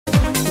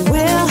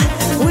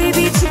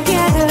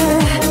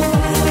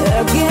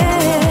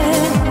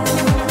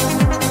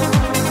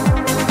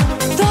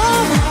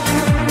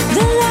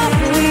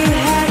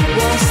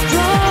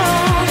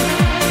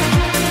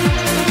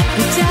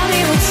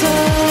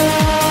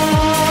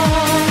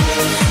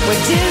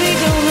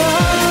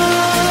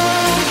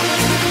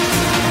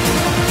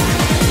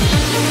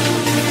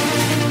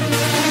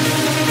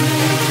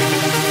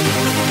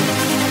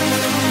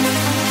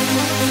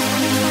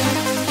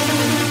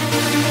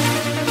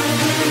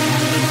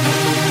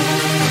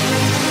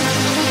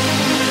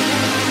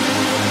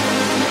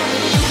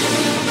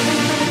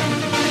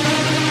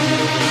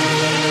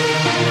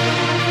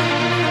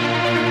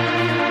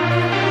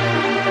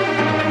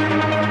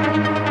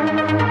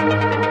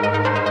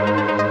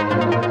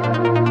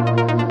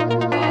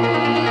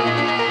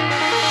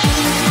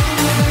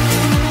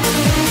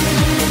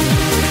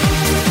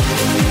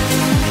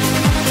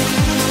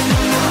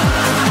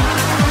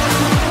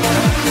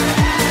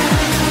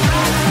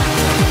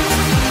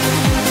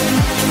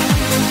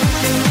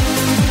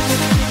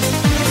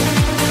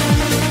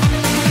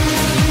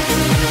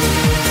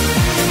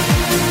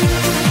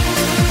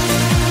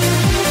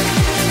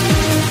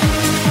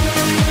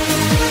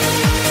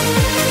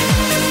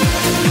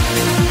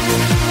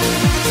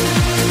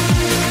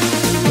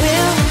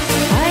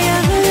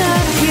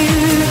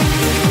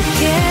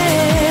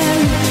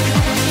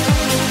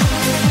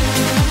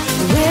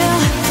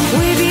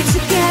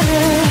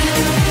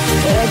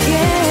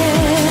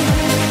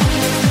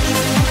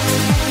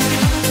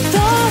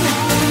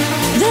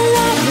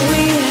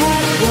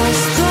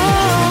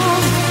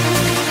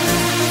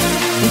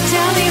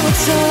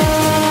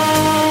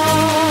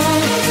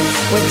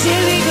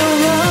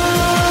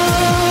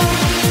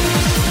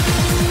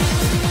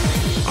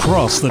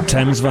across the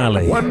Thames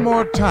Valley. One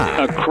more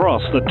time.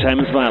 Across the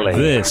Thames Valley.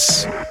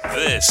 This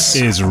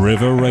is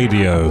River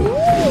Radio.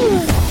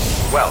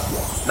 Well,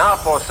 now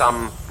for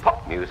some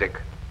pop music.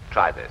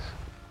 Try this.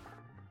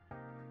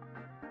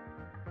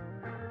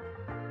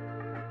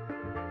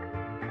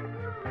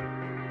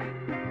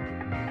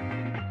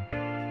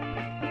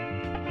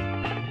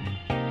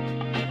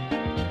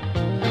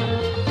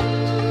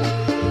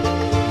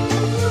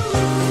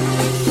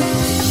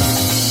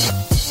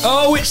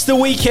 Oh, it's the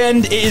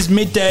weekend, it is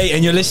midday,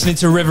 and you're listening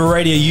to River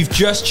Radio. You've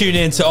just tuned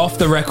in to Off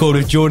the Record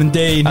with Jordan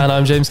Dean. And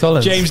I'm James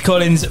Collins. James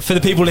Collins, for the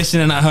people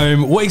listening at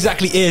home, what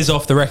exactly is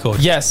Off the Record?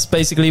 Yes,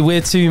 basically,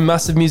 we're two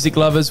massive music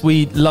lovers.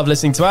 We love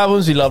listening to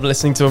albums, we love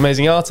listening to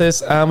amazing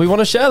artists, and we want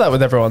to share that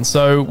with everyone.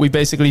 So we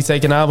basically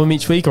take an album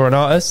each week or an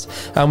artist,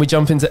 and we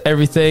jump into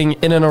everything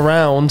in and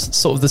around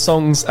sort of the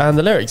songs and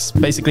the lyrics.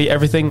 Basically,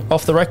 everything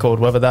off the record,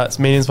 whether that's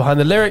meanings behind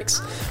the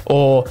lyrics,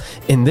 or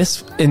in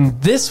this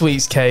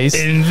week's case,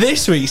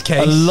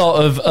 a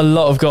lot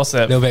of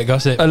gossip. A little bit of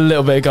gossip. A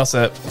little bit of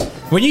gossip.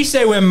 When you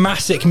say we're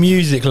massive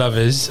music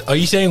lovers, are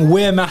you saying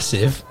we're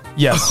massive?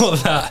 Yes. Or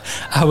that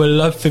our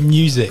love for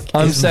music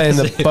I'm is saying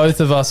massive? that both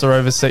of us are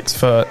over 6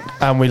 foot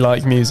and we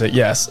like music,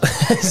 yes.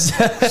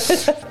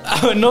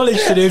 Our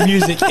knowledge to do with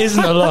music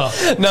isn't a lot.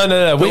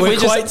 No. We're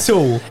quite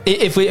tall.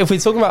 If we're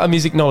talking about our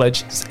music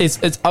knowledge,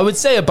 it's I would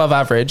say above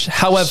average.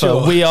 However,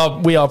 Sure. we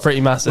are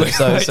pretty massive. We're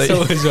quite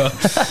tall as well.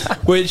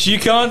 Which you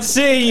can't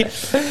see.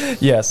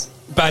 Yes.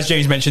 But as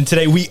James mentioned,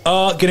 today we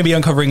are going to be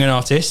uncovering an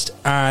artist,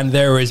 and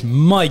there is,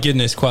 my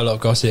goodness, quite a lot of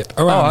gossip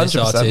around this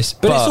 100%.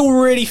 artist. But it's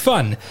all really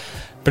fun.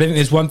 But I think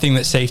there's one thing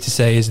that's safe to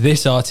say is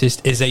this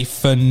artist is a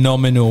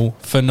phenomenal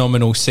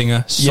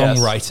singer,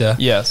 songwriter.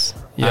 Yes.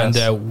 And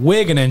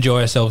we're going to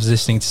enjoy ourselves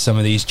listening to some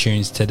of these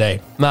tunes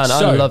today. Man,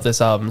 I love this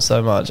album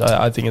so much.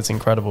 I think it's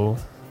incredible.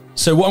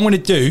 So what I'm going to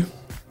do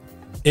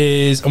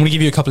is I'm going to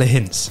give you a couple of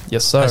hints.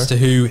 Yes, sir. As to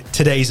who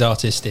today's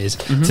artist is.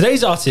 Mm-hmm.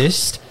 Today's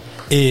artist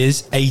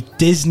is a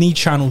Disney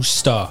Channel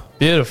star.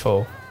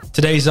 Beautiful.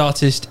 Today's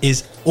artist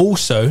is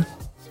also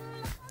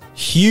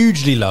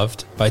hugely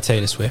loved by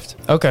Taylor Swift.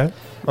 Okay.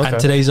 And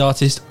today's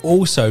artist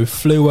also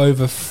flew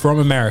over from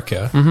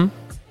America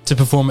to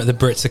perform at the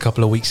Brits a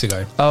couple of weeks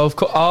ago. Oh, of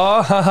course.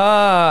 Oh,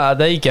 haha.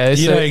 There you go.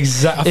 You know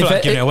exactly. I feel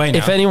like giving it away now.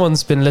 If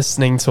anyone's been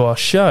listening to our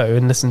show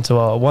and listened to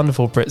our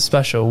wonderful Brit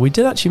special, we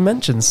did actually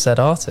mention said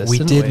artist. We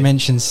did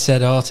mention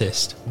said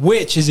artist,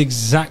 which is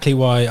exactly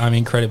why I'm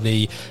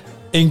incredibly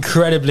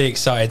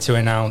excited to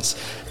announce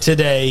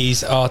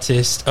today's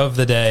artist of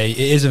the day. It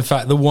is in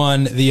fact the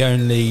one, the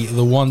only,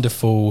 the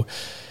wonderful,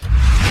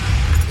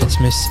 it's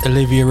Miss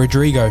Olivia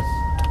Rodrigo.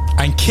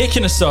 And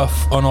kicking us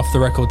off on Off the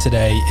Record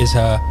today is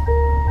her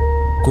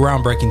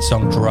groundbreaking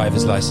song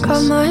Driver's License.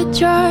 Got my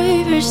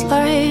driver's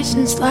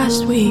license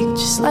last week,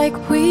 just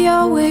like we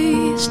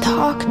always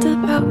talked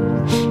about,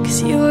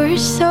 'cause you were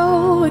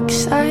so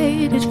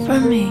excited for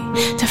me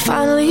to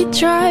finally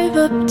drive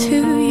up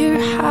to your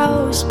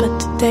house. But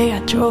today I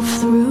drove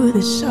through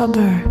the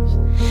suburbs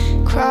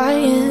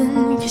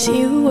crying 'cause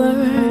you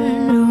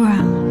weren't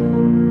around.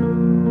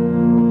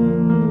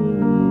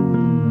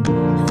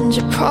 And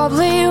you're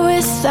probably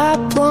with that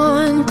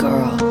blonde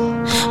girl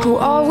who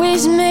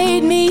always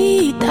made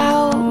me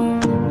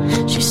doubt.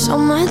 She's so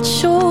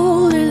much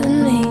older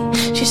than me.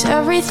 She's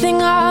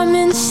everything I'm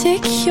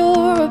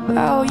insecure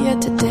about.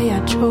 Yet today I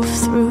drove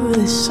through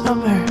the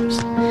suburbs,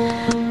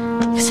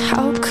 'cause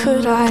how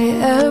could I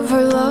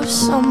ever love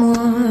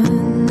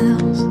someone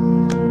else?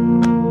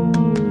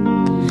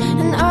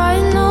 And I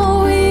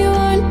know we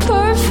weren't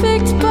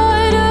perfect,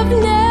 but I've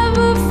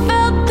never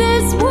felt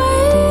this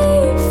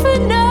way for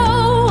no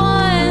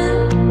one.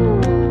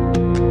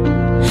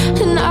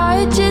 And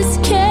I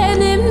just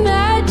can't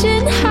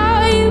imagine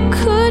how you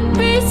could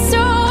be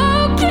so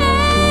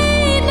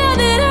okay now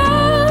that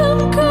I'm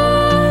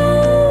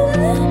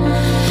gone.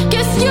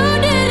 Guess you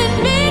didn't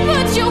mean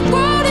what you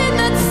wrote in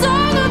that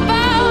song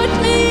about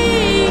me.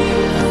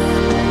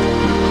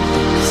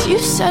 'Cause you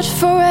said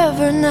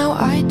forever, now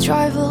I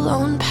drive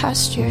alone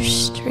past your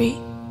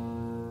street.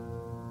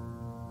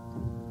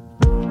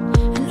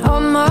 And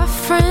all my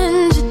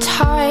friends are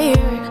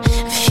tired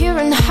of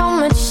hearing how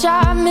much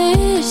I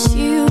miss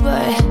you,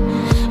 but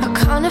I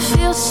kinda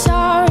feel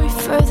sorry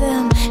for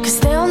them, 'cause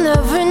they'll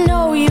never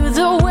know you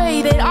the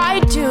way that I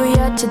do.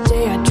 Yet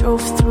today I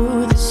drove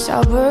through the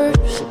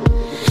suburbs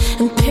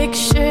and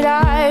pictured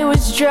I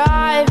was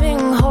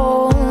driving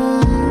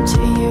home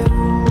to you.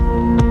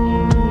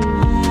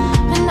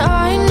 And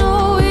I know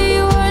we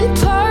weren't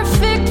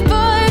perfect,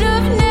 but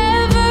I've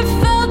never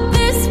felt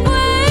this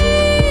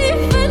way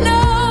for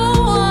no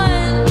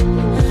one.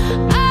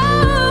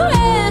 Oh,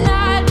 and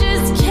I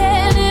just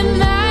can't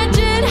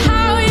imagine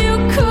how you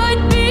could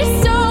be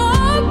so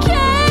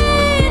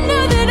okay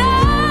now that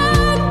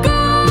I'm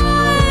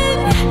gone.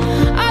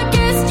 I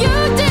guess you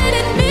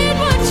didn't mean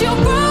what you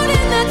wrote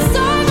in that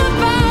song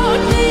about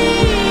me.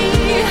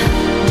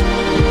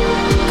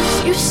 'Cause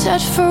you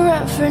said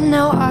forever,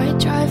 now I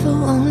drive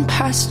alone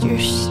past your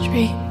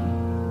street.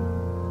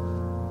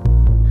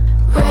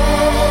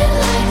 Red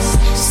lights,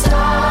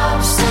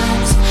 stop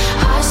signs,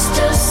 I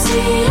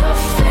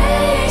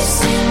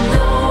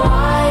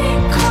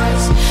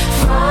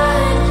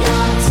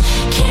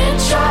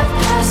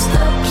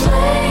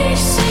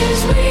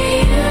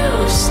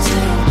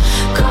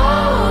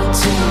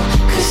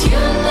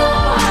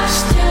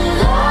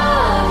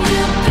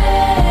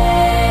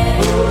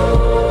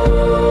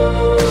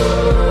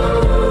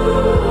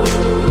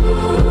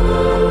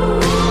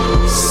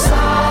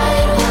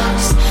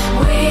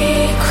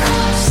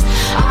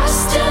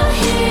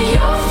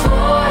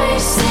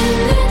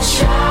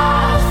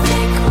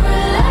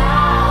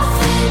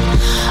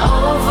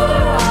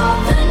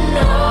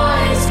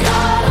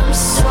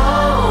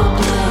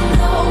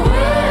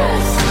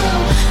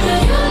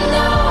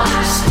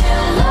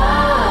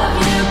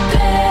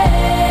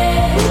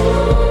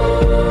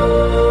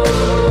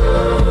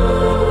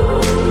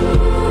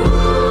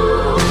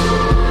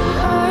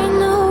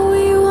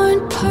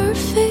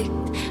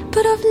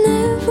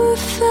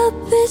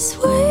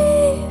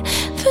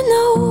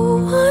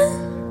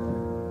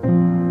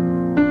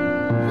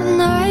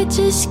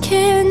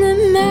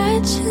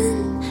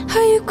imagine how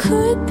you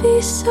could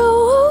be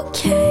so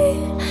okay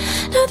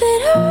now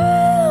that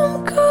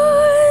I'm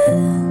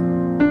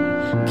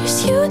gone.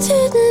 'Cause you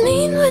didn't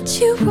mean what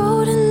you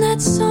wrote in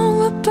that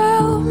song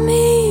about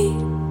me.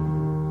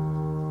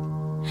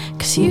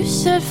 'Cause you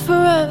said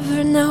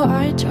forever, now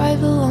I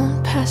drive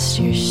alone past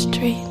your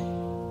street.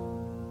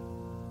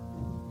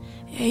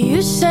 Yeah,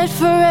 you said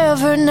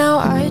forever, now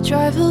I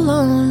drive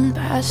alone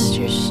past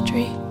your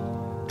street.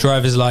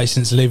 Driver's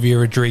License, Olivia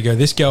Rodrigo.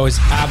 This girl is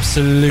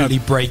absolutely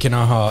breaking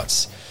our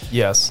hearts.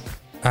 Yes.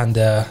 And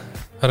I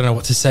don't know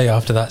what to say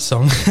after that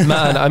song.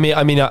 Man, I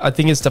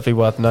think it's definitely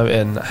worth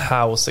noting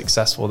how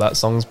successful that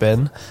song's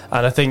been.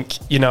 And I think,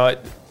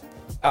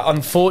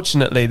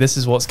 unfortunately, this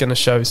is what's going to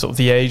show sort of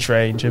the age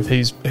range of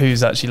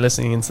who's actually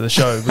listening into the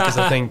show, because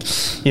I think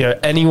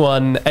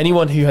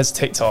anyone who has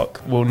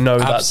TikTok will know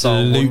that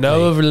song, will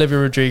know of Olivia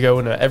Rodrigo,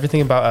 will know everything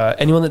about her.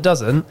 Anyone that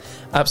doesn't,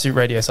 absolute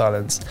radio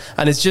silence.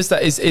 And it's just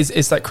that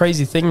it's that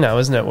crazy thing now,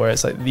 isn't it, where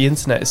it's like the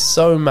internet is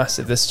so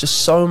massive, there's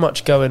just so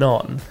much going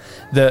on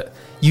that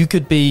you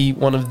could be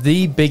one of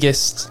the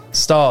biggest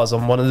stars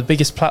on one of the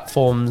biggest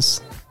platforms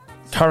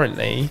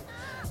currently,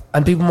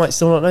 and people might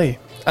still not know you.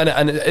 And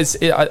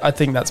I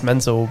think that's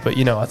mental, but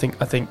I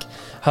think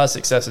her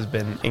success has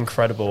been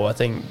incredible. I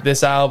think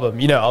this album,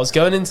 I was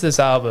going into this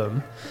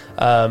album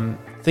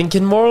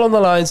thinking more along the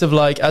lines of,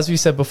 like, as we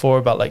said before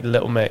about like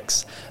Little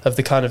Mix, of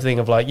the kind of thing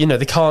of like,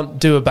 they can't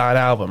do a bad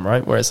album,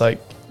 right? Where it's like,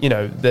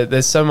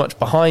 there's so much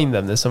behind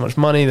them, there's so much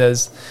money,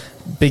 there's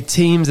big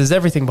teams, there's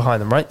everything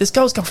behind them, right? This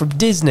girl's come from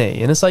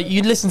Disney, and it's like,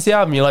 you listen to the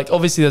album, you're like,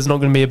 obviously there's not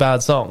going to be a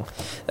bad song.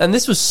 And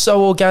this was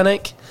so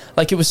organic,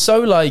 like it was so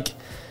like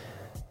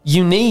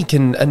unique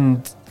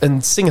and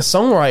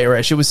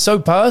singer-songwriter-ish. It was so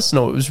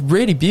personal. It was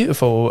really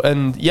beautiful,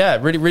 and yeah,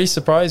 really, really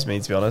surprised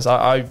me, to be honest.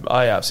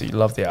 I absolutely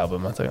love the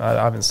album. I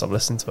haven't stopped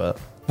listening to it.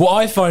 What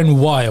I find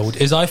wild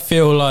is I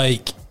feel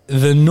like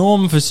the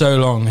norm for so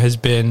long has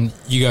been,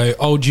 you go,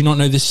 oh, do you not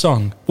know this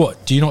song?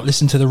 What, do you not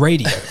listen to the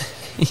radio?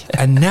 Yeah.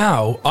 And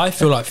now I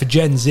feel like for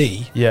Gen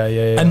Z, yeah,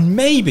 and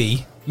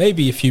maybe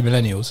a few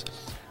millennials,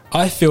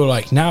 I feel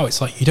like now it's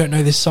like, you don't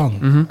know this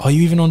song. Mm-hmm. Are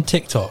you even on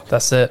TikTok?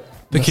 That's it.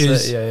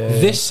 Because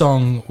this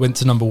song went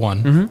to number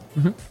one,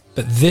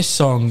 but this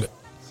song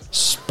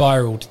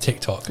spiraled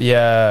TikTok.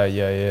 Yeah.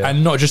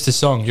 And not just the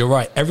song, you're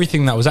right.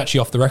 Everything that was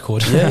actually off the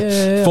record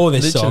for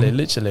this song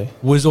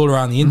was all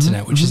around the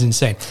internet, which is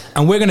insane.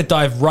 And we're going to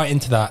dive right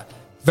into that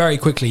very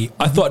quickly.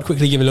 I thought I'd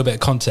quickly give a little bit of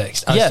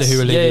context as to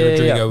who Olivia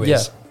Rodrigo is.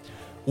 Yeah.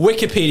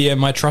 Wikipedia,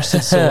 my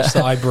trusted source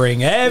that I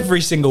bring every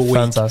single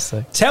week,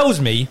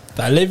 tells me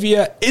that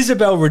Olivia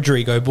Isabel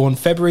Rodrigo, born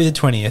February the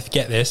 20th,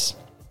 get this,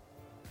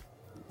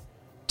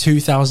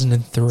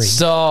 2003.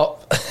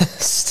 Stop.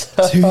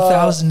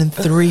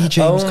 2003,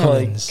 James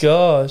Collins.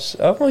 Oh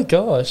my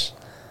gosh.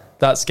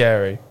 That's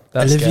scary.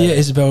 Olivia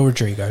Isabel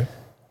Rodrigo,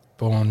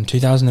 born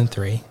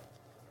 2003,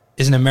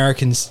 is an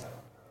American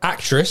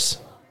actress,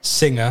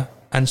 singer,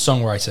 and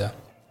songwriter.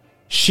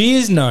 She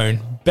is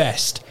known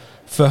best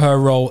for her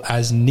role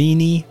as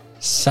Nene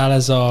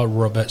Salazar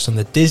Roberts on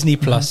the Disney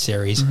Plus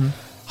series,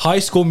 High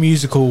School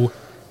Musical,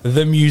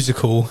 The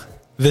Musical,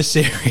 The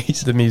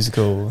Series. The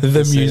musical.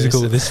 The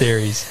musical, the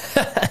series.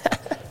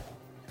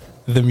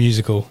 The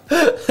musical.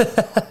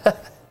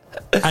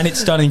 And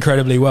it's done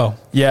incredibly well.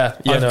 Yeah.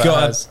 I've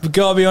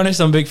got to be honest,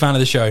 I'm a big fan of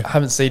the show. I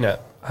haven't seen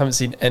it. I haven't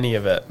seen any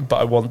of it,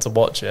 but I want to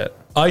watch it.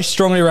 I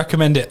strongly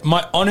recommend it.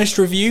 My honest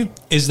review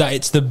is that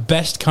it's the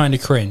best kind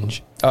of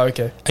cringe. Oh,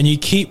 okay. And you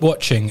keep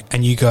watching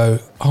and you go,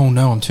 oh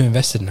no, I'm too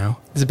invested now.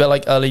 It's a bit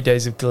like early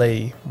days of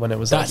Glee when it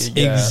was That's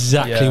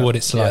exactly what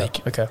it's like.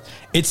 Yeah. Okay.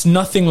 It's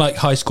nothing like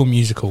High School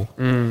Musical.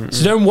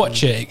 So don't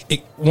watch it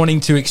wanting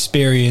to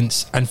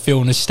experience and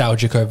feel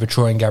nostalgic over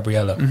Troy and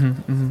Gabriella.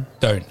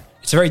 Don't.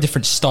 It's a very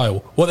different style.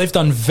 What they've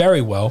done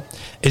very well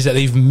is that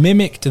they've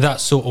mimicked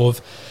that sort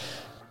of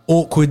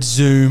awkward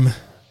Zoom,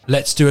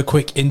 let's do a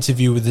quick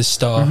interview with the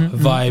star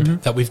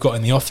vibe that we've got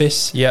in The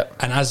Office. Yep.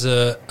 And as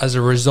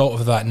a result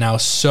of that, now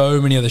so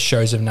many other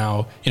shows have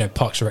now,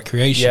 Parks and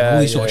Recreation, all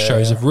these sort of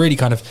shows have really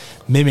kind of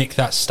mimicked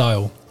that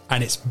style,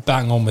 and it's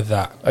bang on with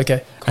that.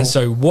 Okay, cool. And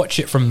so watch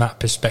it from that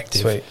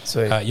perspective.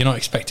 Sweet. You're not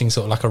expecting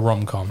sort of like a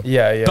rom-com.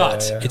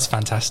 But it's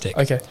fantastic.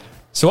 Okay.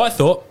 So I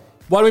thought,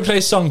 why don't we play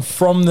a song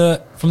from the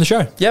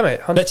show? Yeah,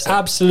 mate. 100%. Let's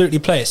absolutely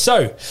play it.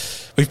 So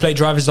we've played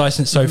Driver's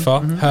License so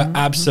far, her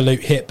absolute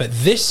hit. But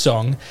this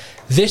song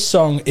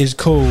is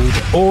called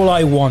All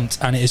I Want,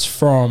 and it is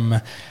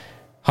from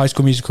High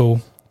School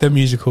Musical,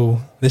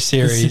 the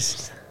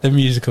series. The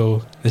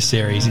musical, the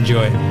series.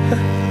 Enjoy.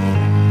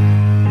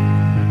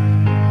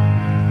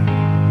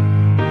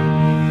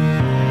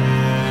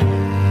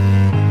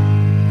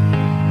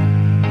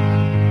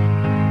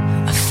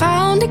 I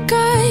found a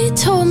guy,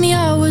 told me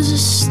I was a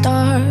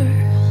star.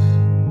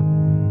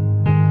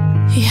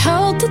 He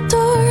held the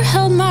door,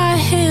 held my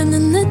hand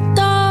in the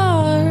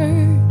dark.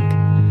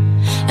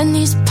 And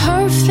he's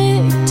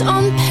perfect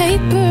on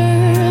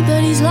paper,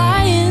 but he's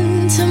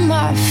lying to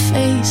my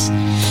face.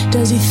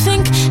 Does he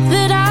think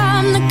that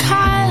I'm the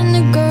kind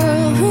of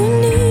girl who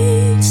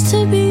needs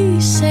to be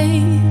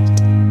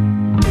saved?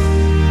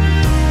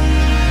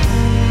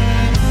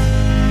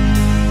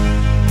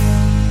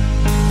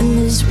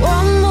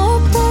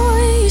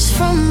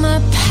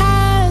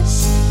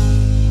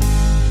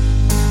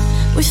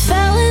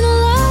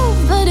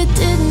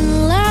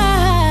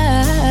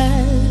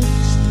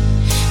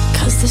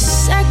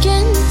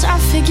 I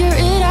figure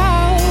it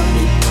out,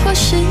 it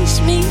pushes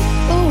me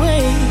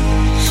away.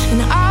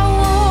 And I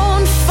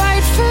won't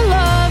fight for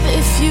love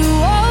if you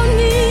won't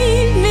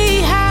meet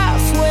me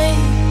halfway.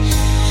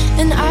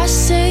 And I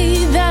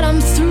say that I'm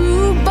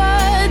through,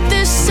 but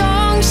this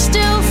song's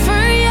still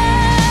for you.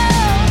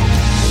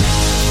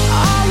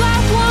 All I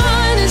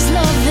want is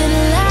love that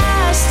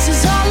lasts,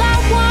 is all I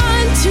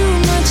want, too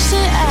much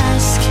to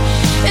ask.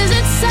 Is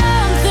it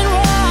something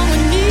wrong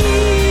with me?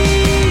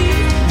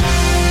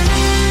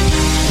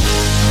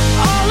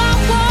 All I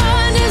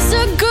want is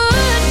a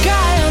good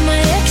guy, all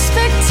my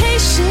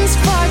expectations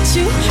far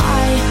too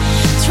high.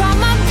 Try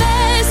my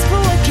best,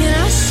 but what can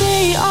I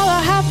say? All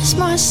I have is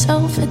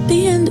myself at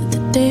the end of the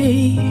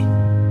day.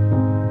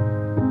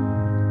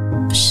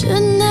 But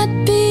shouldn't that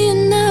be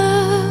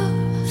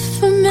enough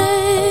for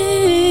me?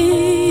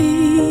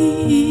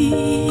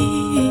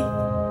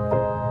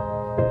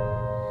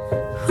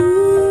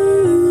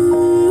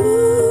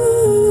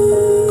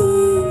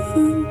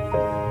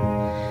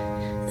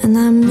 And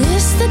I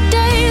miss the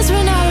days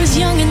when I was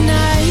young and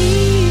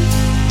naive.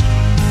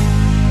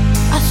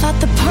 I thought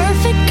the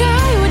perfect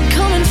guy would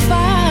come and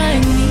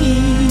find me.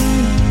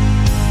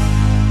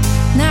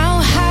 Now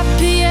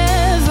happy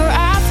ever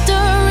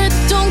after, it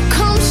don't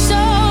come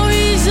so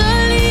easily.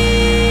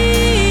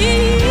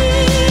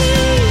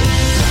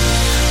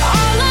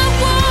 All I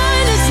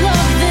want is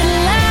love that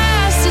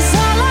lasts, is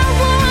all I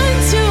want,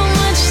 too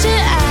much to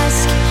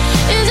ask.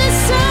 Is it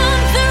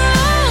something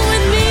wrong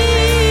with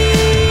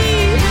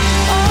me?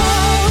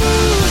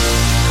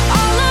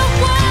 All I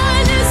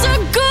want is a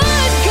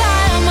good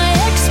guy, all my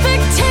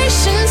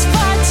expectations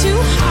far too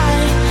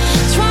high.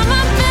 Try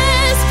my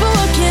best, but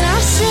what can I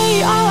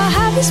say? All I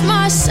have is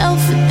myself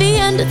at the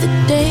end of the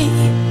day.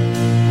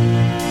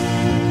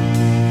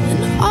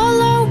 And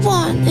all I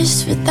want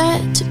is for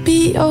that to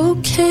be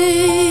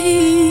okay.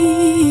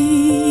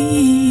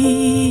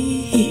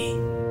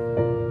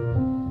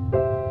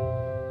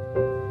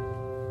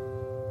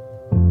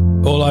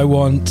 All I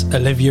Want,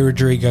 Olivia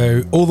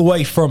Rodrigo, all the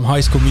way from High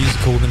School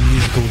Musical,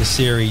 the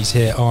series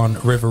here on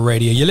River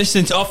Radio. You're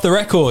listening to Off the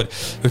Record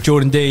with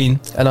Jordan Dean.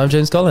 And I'm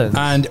James Collins.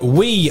 And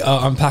we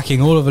are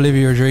unpacking all of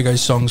Olivia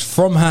Rodrigo's songs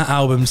from her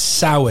album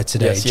Sour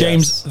today. Yes,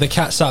 James, the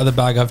cat's out of the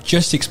bag. I've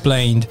just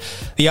explained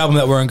the album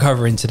that we're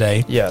uncovering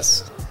today.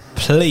 Yes.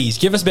 Please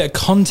give us a bit of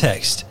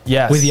context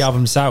with the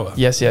album Sour.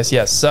 Yes.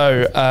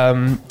 So,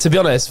 to be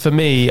honest, for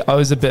me, I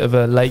was a bit of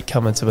a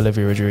latecomer to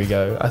Olivia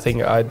Rodrigo. I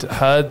think I'd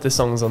heard the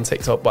songs on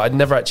TikTok, but I'd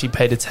never actually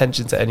paid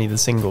attention to any of the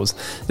singles.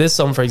 This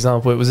song, for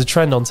example, it was a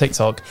trend on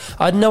TikTok.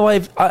 I had no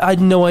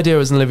idea it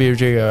was an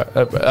Olivia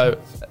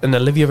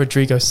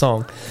Rodrigo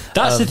song.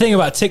 That's the thing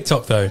about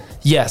TikTok, though.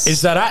 Yes.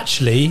 Is that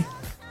actually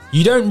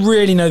you don't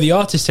really know the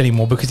artist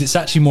anymore because it's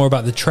actually more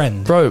about the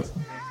trend. Bro,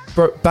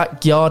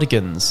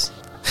 Backyardigans.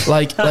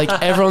 Like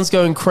everyone's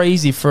going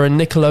crazy for a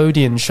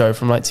Nickelodeon show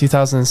from like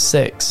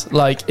 2006.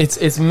 Like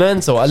it's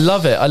mental. I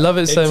love it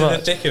so much. Into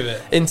the thick of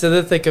it. Into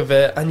the thick of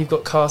it, and you've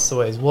got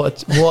Castaways.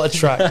 What a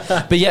track.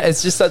 But yeah,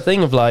 it's just that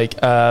thing of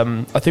like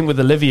I think with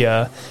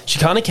Olivia, she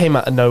kind of came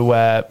out of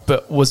nowhere,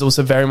 but was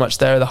also very much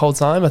there the whole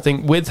time. I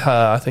think with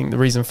her, the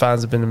reason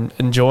fans have been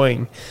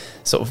enjoying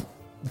sort of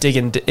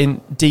digging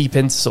deep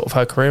into sort of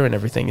her career and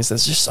everything is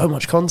there's just so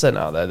much content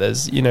out there.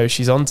 There's,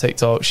 she's on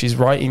TikTok, she's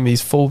writing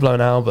these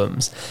full-blown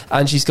albums,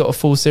 and she's got a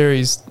full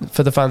series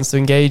for the fans to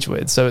engage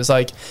with. So it's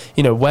like,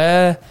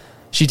 where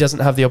she doesn't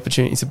have the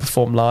opportunity to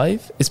perform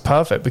live, it's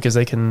perfect because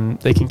they can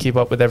keep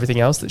up with everything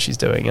else that she's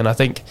doing. And I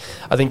think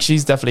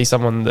she's definitely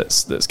someone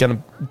that's going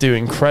to do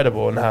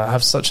incredible and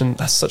have such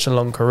a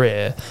long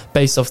career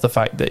based off the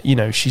fact that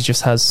she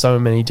just has so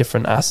many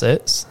different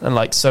assets and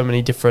like so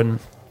many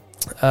different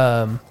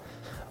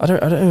I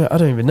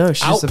don't even know.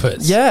 She's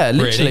outputs.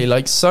 Literally, really?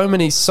 Like so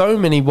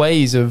many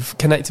ways of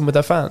connecting with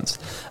their fans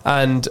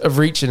and of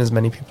reaching as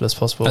many people as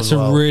possible. That's as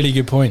well. a really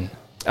good point.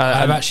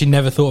 I've actually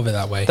never thought of it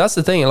that way. That's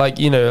the thing. Like,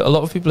 a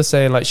lot of people are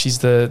saying like she's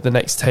the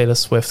next Taylor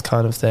Swift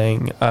kind of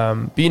thing.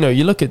 But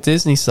you look at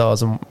Disney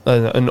stars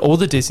and all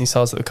the Disney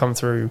stars that have come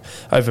through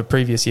over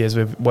previous years,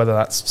 with whether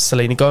that's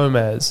Selena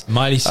Gomez,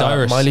 Miley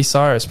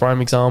Cyrus, prime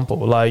example.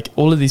 Like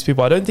all of these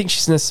people, I don't think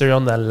she's necessarily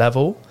on their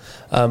level.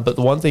 But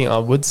the one thing I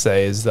would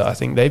say is that I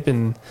think they've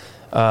been,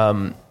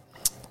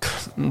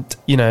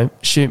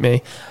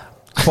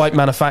 quite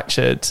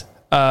manufactured.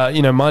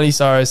 Miley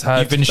Cyrus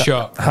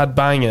had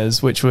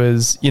Bangers, which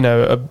was,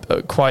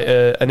 quite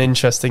an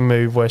interesting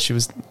move where she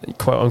was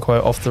quote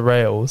unquote off the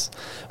rails.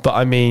 But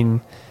I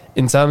mean,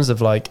 in terms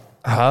of like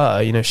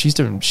her, she's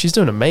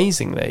doing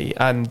amazingly.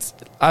 And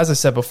as I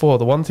said before,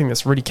 the one thing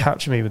that's really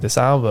captured me with this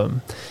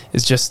album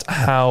is just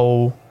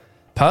how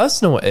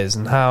personal it is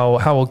and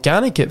how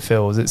organic it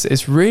feels.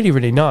 It's really,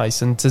 really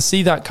nice. And to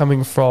see that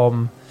coming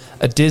from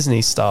a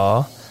Disney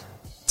star,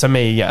 to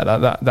me,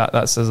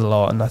 that says a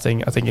lot. And I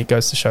think it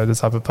goes to show the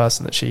type of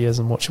person that she is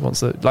and what she wants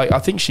to like. I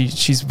think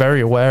she's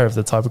very aware of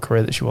the type of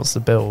career that she wants to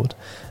build,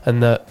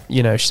 and that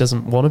she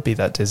doesn't want to be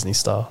that Disney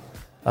star.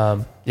 I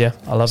love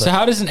it. So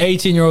how does an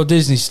 18-year-old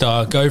Disney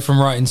star go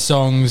from writing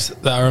songs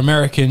that are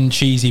American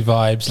cheesy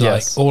vibes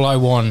like All I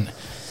Want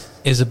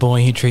is a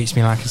boy who treats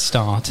me like a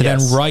star to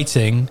Yes. then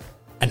writing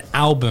an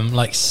album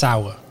like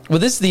Sour. Well,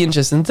 this is the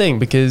interesting thing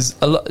because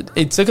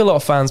it took a lot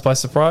of fans by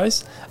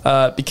surprise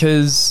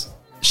because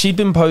she'd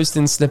been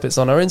posting snippets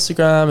on her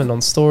Instagram and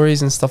on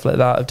stories and stuff like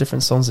that of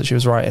different songs that she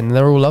was writing. And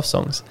they're all love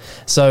songs.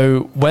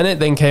 So when it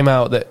then came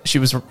out that she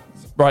was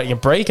writing a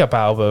breakup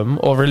album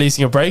or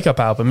releasing a breakup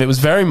album, it was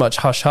very much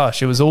hush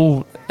hush. It was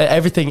all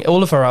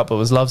of her output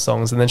was love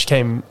songs. And then she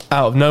came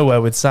out of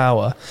nowhere with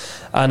Sour.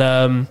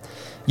 And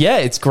yeah,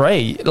 it's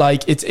great.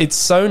 Like it's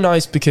so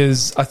nice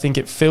because I think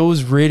it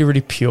feels really,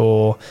 really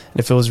pure, and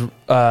it feels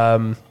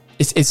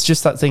it's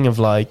just that thing of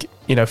like,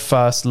 you know,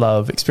 first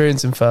love,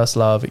 experiencing first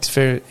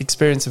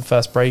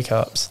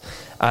breakups,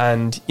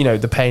 and you know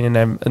the pain in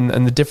them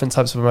and the different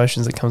types of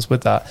emotions that comes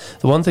with that.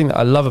 The one thing that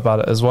I love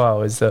about it as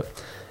well is that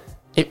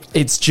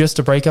it's just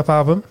a breakup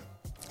album.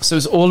 So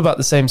it's all about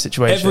the same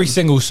situation. Every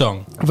single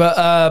song.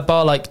 But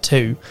bar like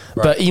 2.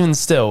 Right. But even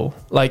still,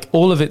 like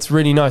all of it's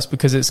really nice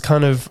because it's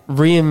kind of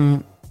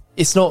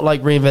it's not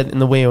like reinventing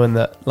the wheel and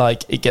that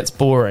like it gets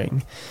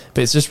boring,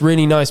 but it's just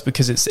really nice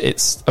because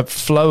it's a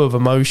flow of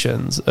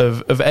emotions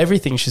of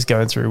everything she's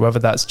going through, whether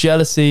that's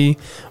jealousy,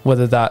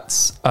 whether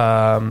that's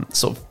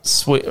sort of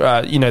sweet,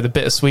 you know, the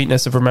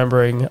bittersweetness of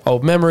remembering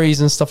old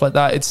memories and stuff like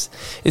that.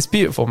 It's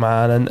beautiful,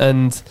 man.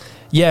 And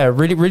yeah,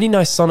 really, really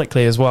nice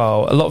sonically as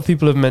well. A lot of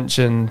people have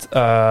mentioned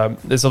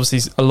there's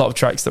obviously a lot of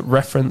tracks that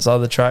reference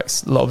other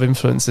tracks, a lot of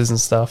influences and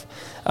stuff.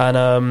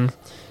 And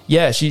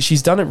yeah,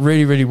 she's done it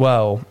really, really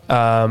well.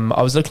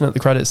 I was looking at the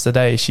credits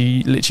today.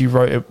 She literally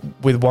wrote it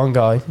with one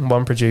guy,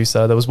 one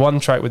producer. There was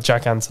one track with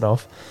Jack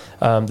Antonoff,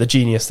 the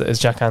genius that is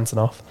Jack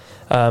Antonoff.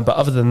 But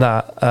other than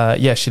that,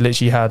 yeah, she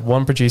literally had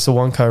one producer,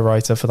 one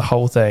co-writer for the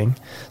whole thing.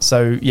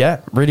 So yeah,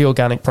 really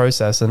organic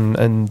process.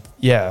 And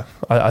yeah,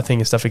 I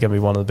think it's definitely going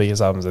to be one of the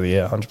biggest albums of the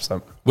year,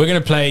 100%. We're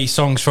going to play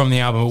songs from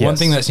the album. But one Yes.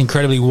 thing that's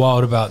incredibly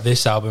wild about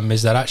this album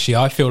is that actually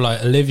I feel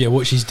like Olivia,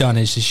 what she's done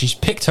is she's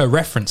picked her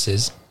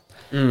references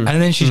and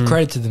then she's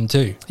credited them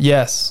too.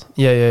 Yes.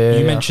 Yeah.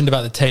 You mentioned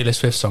about the Taylor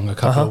Swift song a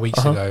couple of weeks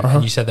ago,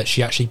 and you said that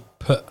she actually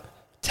put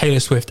Taylor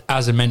Swift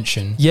as a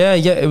mention. Yeah,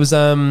 it was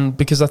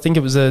because I think it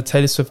was a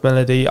Taylor Swift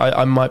melody.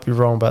 I might be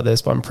wrong about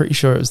this, but I'm pretty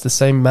sure it was the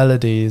same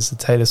melody as the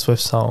Taylor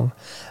Swift song,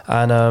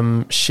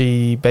 and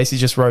she basically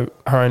just wrote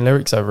her own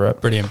lyrics over it.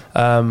 Brilliant.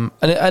 And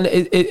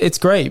it's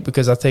great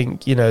because I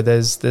think, you know,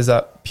 there's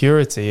that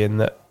purity in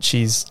that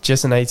she's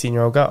just an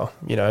 18-year-old girl,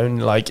 you know,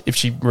 and like if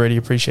she really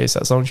appreciates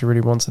that song, she really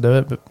wants to do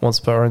it, but wants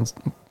to put her own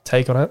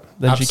take on it,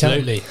 then she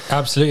can.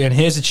 Absolutely. And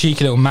here's a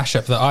cheeky little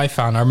mashup that I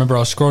found. I remember I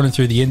was scrolling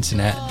through the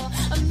internet.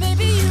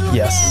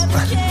 Yes.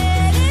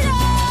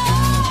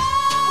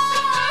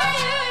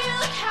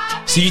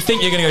 So you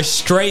think you're going to go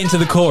straight into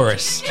the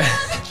chorus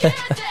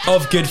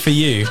of Good For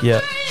You.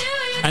 Yeah.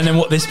 And then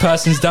what this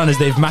person's done is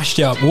they've mashed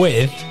it up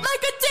with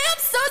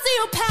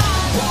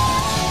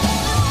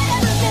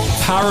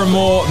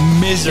Paramore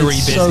Misery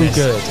It's Business. so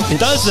good. It's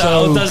Does that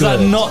so or does that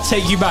good. not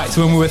take you back to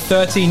when we were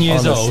 13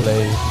 years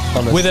Honestly.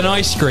 old with an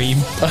ice cream,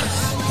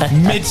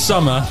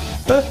 midsummer,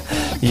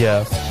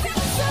 Yeah.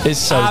 It's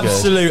so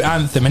absolute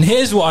anthem. And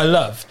here's what I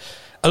love.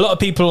 A lot of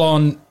people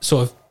on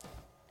sort of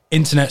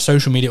internet,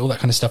 social media, all that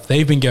kind of stuff,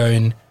 they've been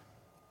going,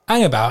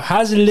 hang about,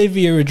 has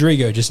Olivia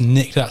Rodrigo just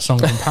nicked that song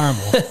from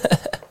Paramore?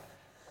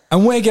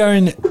 And we're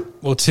going,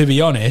 well, to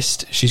be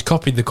honest, she's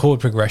copied the chord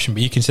progression,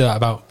 but you can say that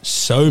about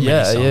so many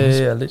good. songs.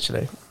 Yeah,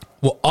 literally.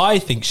 What I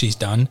think she's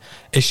done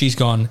is she's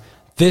gone,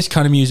 this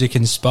kind of music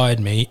inspired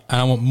me,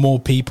 and I want more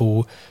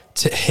people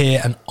to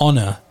hear and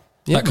honour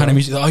that kind of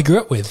music that I grew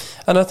up with.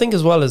 And I think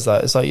as well as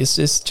that, it's like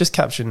it's just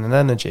capturing an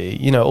energy.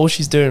 You know, all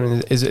she's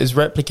doing is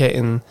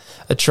replicating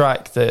a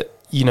track that,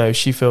 you know,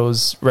 she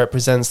feels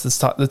represents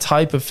the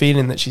type of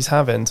feeling that she's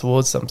having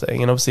towards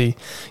something. And obviously,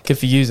 Good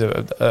For You's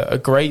a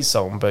great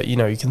song, but, you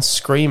know, you can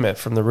scream it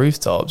from the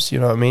rooftops. You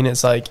know what I mean?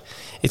 It's like,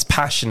 it's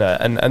passionate,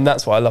 and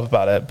that's what I love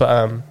about it.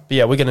 But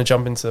yeah, we're going to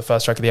jump into the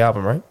first track of the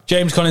album, right?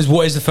 James Collins,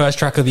 what is the first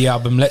track of the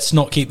album? Let's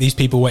not keep these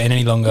people waiting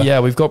any longer. Yeah,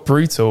 we've got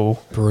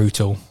Brutal.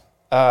 Brutal.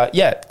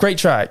 Yeah, great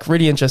track,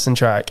 really interesting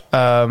track.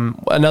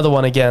 Another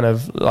one again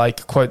of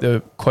like quote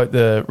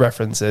the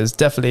references,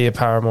 definitely a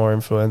Paramore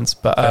influence,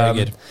 but Very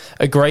good.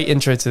 A great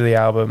intro to the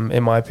album,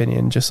 in my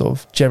opinion. Just sort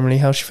of generally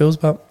how she feels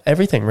about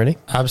everything, really.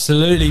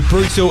 Absolutely.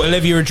 Brutal.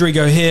 Olivia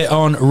Rodrigo here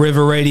on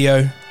River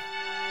Radio.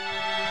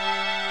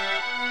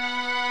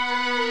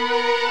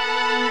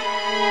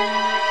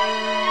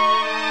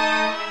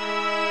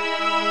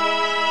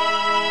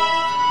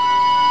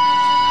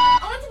 I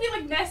want it to be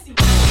like Nessie.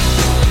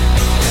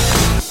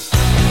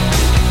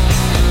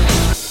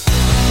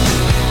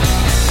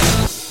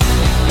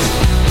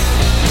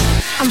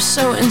 I'm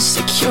so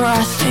insecure,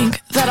 I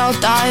think that I'll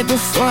die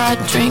before I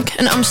drink.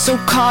 And I'm so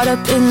caught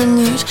up in the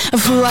news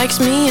of who likes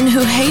me and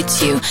who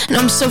hates you. And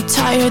I'm so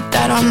tired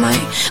that I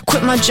might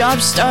quit my job,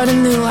 start a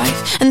new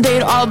life. And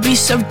they'd all be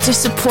so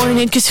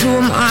disappointed, cause who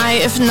am I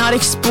if not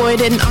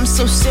exploited? And I'm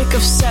so sick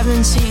of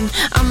 17,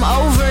 I'm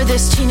over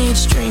this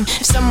teenage dream.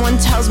 If someone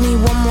tells me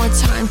one more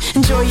time,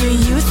 enjoy your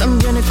youth, I'm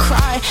gonna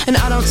cry. And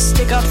I don't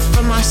stick up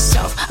for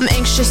myself, I'm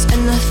anxious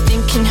and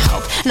nothing can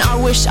help. And I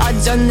wish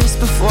I'd done this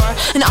before,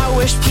 and I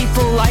wish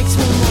people liked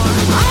me more.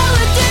 All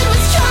I did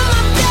was try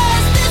my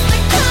best, it's the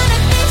kind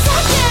of things I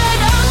did.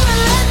 I'm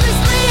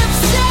relentlessly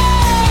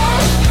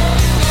obsessed.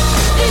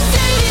 They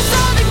say these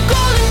are the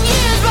golden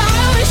years, but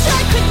I wish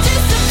I could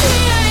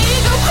disappear.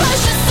 Ego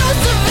crush is so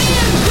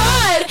severe,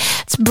 God,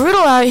 it's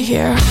brutal out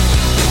here.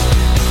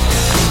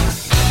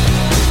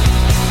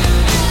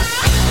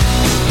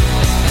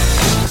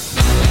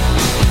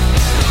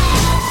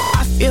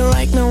 Feel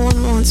like no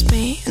one wants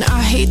me, and I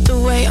hate the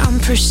way I'm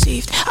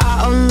perceived.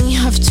 I only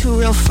have 2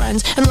 real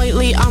friends, and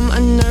lately I'm a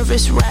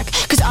nervous wreck,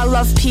 cause I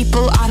love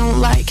people I don't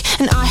like,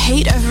 and I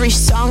hate every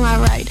song I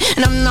write.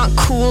 And I'm not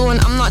cool,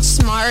 and I'm not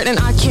smart, and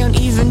I can't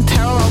even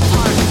parallel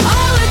park.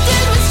 All I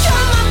did was try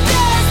my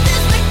best,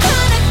 it's the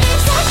kind of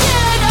things I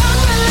did. I'm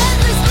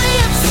relentlessly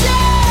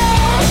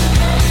obsessed.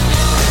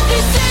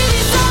 They say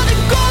these are the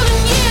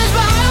golden years,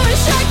 but I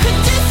wish I could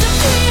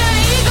disappear.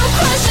 Ego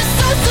crush is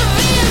so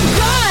severe,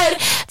 God,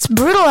 it's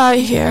brutal out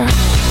here.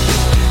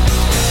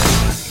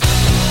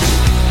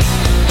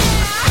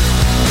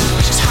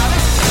 Just have a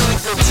really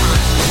good time.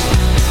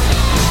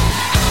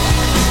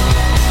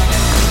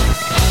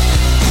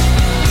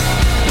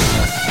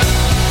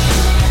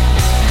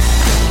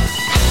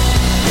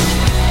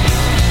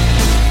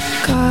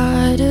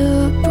 Got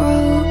a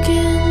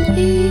broken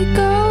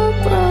ego,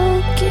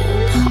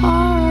 broken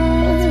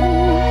heart.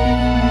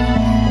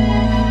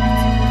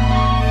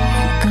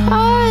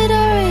 God, I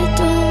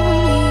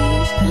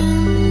don't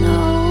even know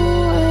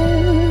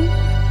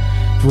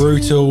where.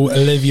 Brutal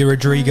Olivia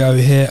Rodrigo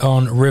here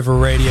on River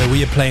Radio.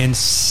 We are playing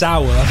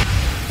Sour,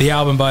 the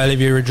album by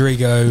Olivia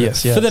Rodrigo,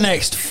 Yes. for the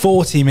next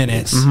 40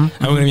 minutes. And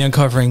we're going to be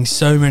uncovering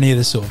so many of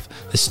the sort of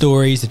the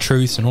stories, the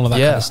truths, and all of that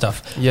kind of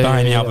stuff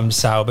behind the album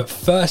Sour. But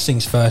first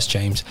things first,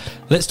 James,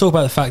 let's talk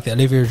about the fact that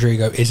Olivia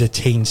Rodrigo is a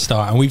teen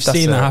star, and we've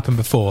seen that happen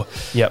before.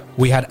 Yep.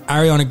 We had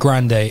Ariana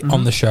Grande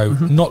on the show,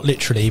 not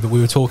literally, but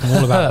we were talking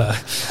all about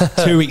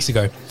her 2 weeks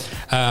ago.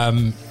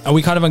 And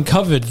we kind of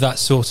uncovered that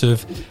sort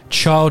of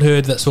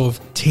childhood, that sort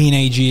of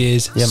teenage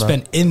years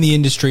spent in the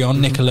industry on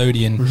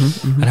Nickelodeon,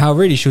 and how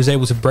really she was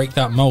able to break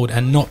that mold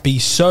and not be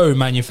so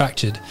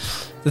manufactured.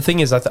 The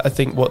thing is, I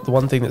think the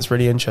one thing that's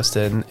really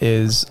interesting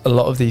is a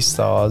lot of these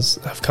stars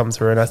have come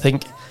through, and I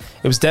think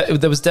it was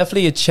there was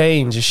definitely a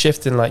change, a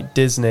shift in like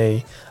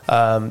Disney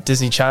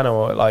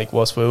Channel, like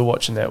whilst we were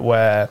watching it,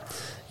 where,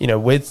 you know,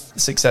 with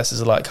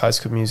successes like High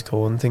School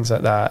Musical and things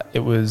like that,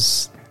 it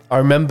was, I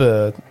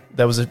remember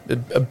there was a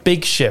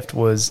big shift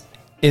was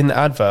in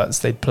adverts,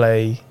 they'd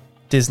play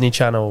Disney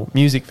Channel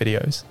music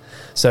videos.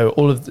 So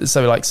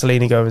like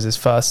Selena Gomez's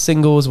first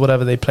singles,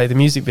 whatever, they play the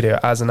music video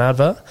as an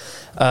advert.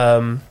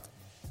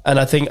 And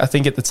I think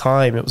at the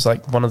time it was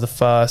like one of the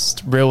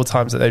first real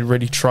times that they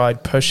really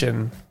tried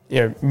pushing, you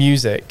know,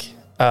 music,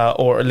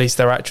 or at least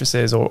their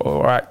actresses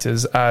or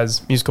actors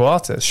as musical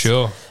artists.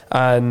 Sure.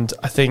 And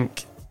I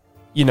think,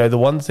 you know, the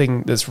one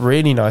thing that's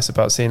really nice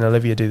about seeing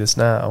Olivia do this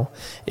now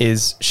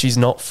is she's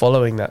not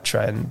following that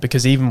trend,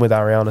 because even with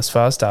Ariana's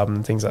first album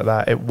and things like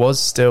that, it was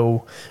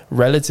still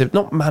relative,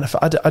 not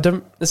I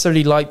don't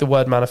necessarily like the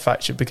word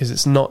manufactured, because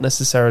it's not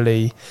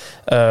necessarily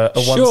a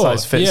one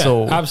size fits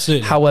all.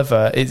 Absolutely.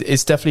 However,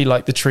 it's definitely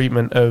like the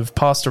treatment of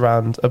passed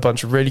around a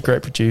bunch of really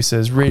great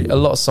producers, a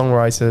lot of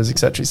songwriters,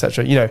 etc.,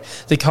 etc. You know,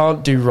 they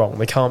can't do wrong.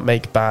 They can't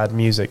make bad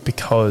music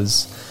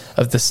because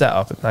of the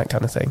setup and that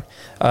kind of thing.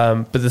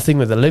 But the thing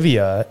with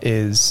Olivia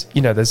is,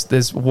 you know,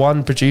 there's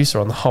one producer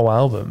on the whole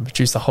album,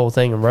 produced the whole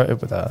thing and wrote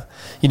it with her.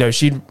 You know,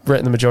 she'd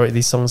written the majority of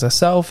these songs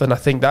herself, and I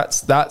think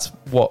that's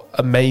what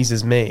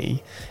amazes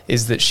me,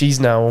 is that she's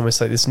now almost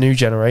like this new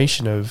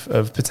generation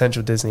of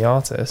potential Disney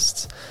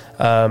artists,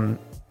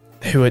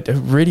 who are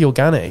really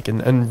organic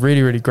and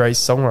really, really great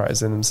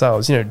songwriters in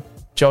themselves. You know,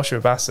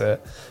 Joshua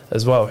Bassett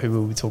as well, who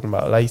we'll be talking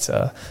about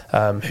later,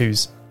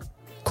 who's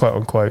quote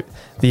unquote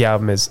the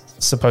album is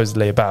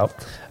supposedly about.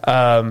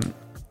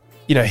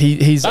 You know,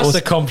 he's that's also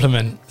a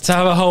compliment to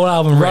have a whole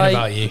album written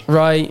about you,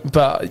 right?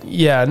 But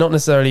yeah, not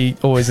necessarily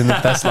always in the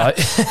best light.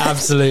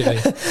 Absolutely.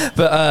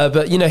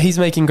 But you know, he's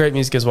making great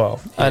music as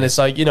well, and it's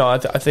like, you know, I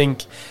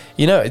think,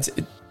 you know, it's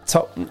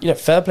top, you know,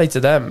 fair play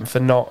to them for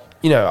not,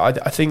 you know, I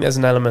think there's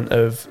an element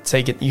of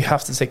you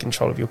have to take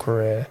control of your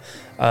career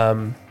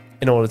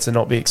in order to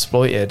not be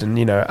exploited. And,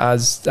 you know,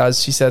 as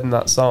she said in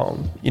that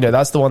song, you know,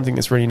 that's the one thing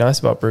that's really nice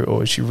about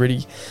Brutal, is she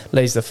really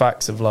lays the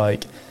facts of,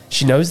 like,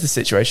 she knows the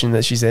situation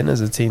that she's in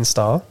as a teen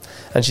star,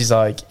 and she's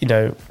like, you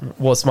know,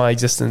 what's my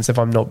existence if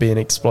I'm not being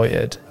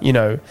exploited? You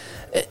know,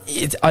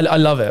 I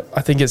love it.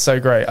 I think it's so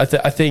great. I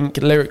think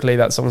lyrically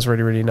that song's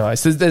really, really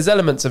nice. There's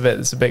elements of it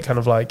that's a bit kind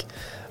of like,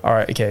 all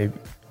right, okay,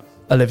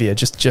 Olivia,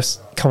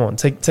 just come on,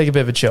 take a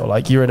bit of a chill.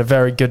 Like, you're in a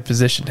very good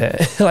position here.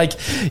 Like,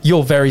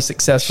 you're very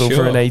successful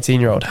for an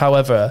 18-year-old.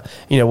 However,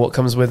 you know, what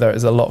comes with it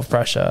is a lot of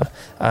pressure.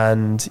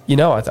 And, you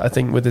know, I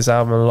think with this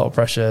album, a lot of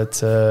pressure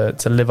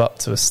to live up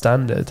to a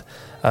standard.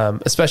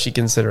 Especially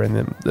considering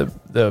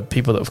the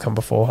people that have come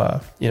before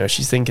her. You know,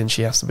 she's thinking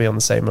she has to be on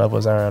the same level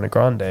as Ariana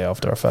Grande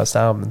after her first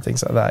album and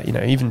things like that. You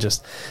know, even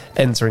just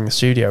entering the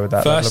studio with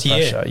that First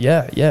level of pressure.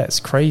 Yeah, it's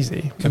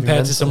crazy.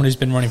 Compared to someone who's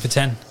been running for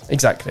 10.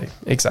 Exactly.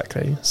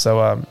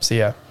 So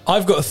yeah.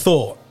 I've got a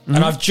thought, and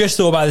I've just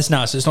thought about this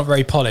now, so it's not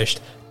very polished.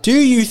 Do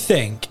you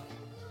think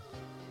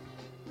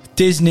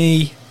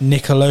Disney,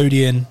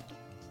 Nickelodeon,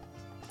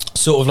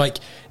 sort of like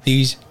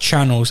these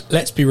channels,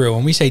 let's be real,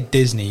 when we say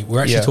Disney,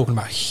 we're actually talking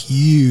about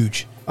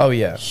huge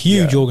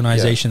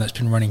organization that's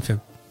been running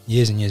for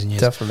years and years and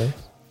years. Definitely.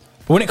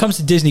 But when it comes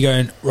to Disney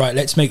going, right,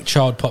 let's make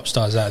child pop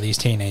stars out of these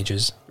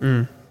teenagers,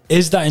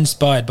 is that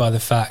inspired by the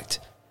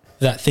fact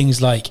that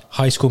things like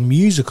High School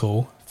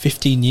Musical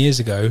 15 years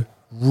ago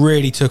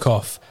really took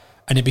off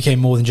and it became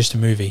more than just a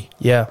movie?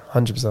 Yeah,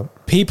 100%.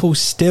 People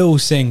still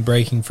sing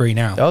Breaking Free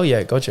now. Oh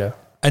yeah, gotcha.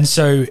 And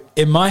so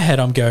in my head,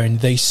 I'm going,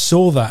 they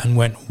saw that and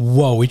went,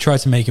 whoa, we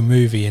tried to make a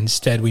movie.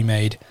 Instead, we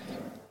made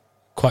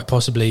quite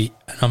possibly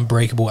an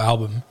Unbreakable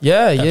album.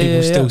 That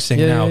people still sing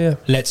now. Yeah.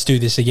 Let's do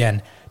this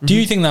again. Do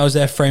you think that was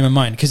their frame of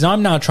mind? Because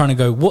I'm now trying to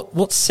go,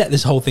 what set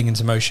this whole thing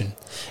into motion?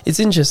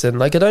 It's interesting.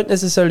 Like, I don't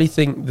necessarily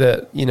think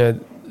that, you know,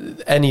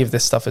 any of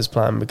this stuff is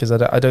planned, because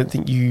I don't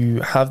think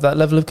you have that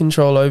level of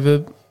control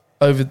over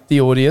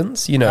the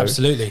audience. You know,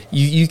 absolutely.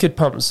 You could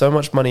pump so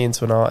much money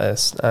into an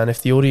artist, and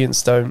if the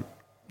audience don't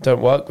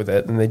work with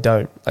it, then they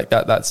don't. Like,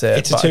 that's it.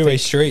 It's a two-way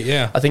street.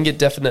 Yeah, I think it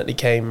definitely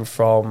came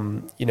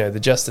from, you know, the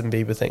Justin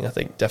Bieber thing. I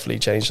think definitely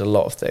changed a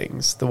lot of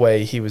things. The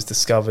way he was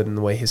discovered and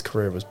the way his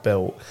career was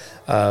built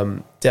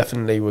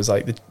definitely was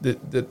like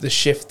the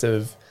shift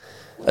of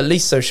at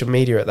least social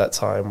media at that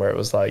time, where it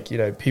was like, you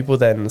know, people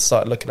then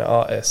started looking at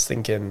artists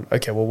thinking,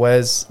 okay, well,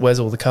 where's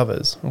all the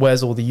covers?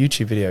 Where's all the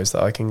YouTube videos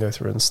that I can go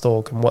through and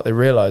stalk? And what they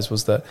realized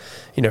was that,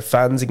 you know,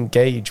 fans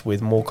engage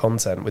with more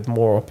content, with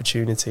more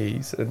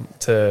opportunities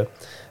to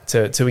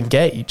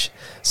engage.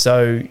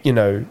 So, you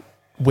know,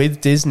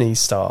 with Disney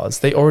stars,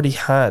 they already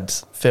had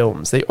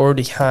films, they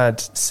already had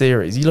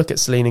series. You look at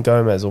Selena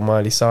Gomez or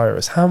Miley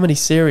Cyrus, how many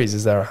series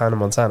is there of Hannah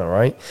Montana,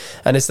 right?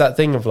 And it's that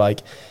thing of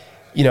like,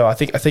 you know, I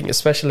think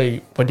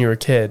especially when you're a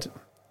kid,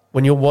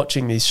 when you're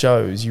watching these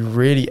shows, you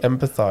really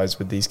empathize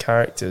with these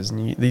characters,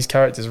 and these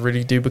characters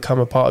really do become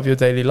a part of your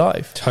daily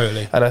life.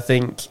 Totally. And I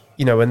think,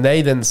 you know, when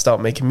they then start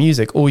making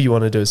music, all you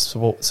want to do is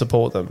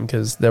support them,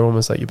 because they're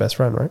almost like your best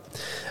friend, right?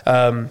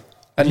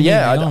 And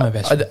yeah,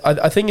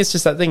 I think it's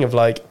just that thing of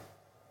like,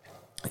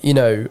 you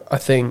know, I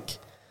think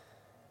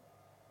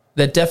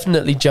they're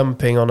definitely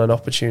jumping on an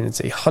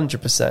opportunity,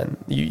 100%.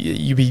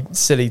 You'd be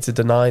silly to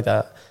deny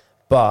that,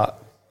 but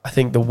I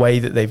think the way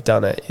that they've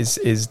done it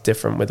is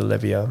different with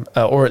Olivia,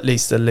 or at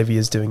least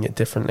Olivia's doing it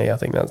differently. I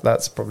think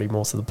that's probably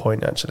more to the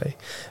point, actually.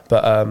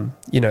 But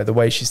you know, the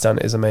way she's done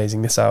it is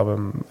amazing. This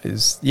album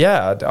is,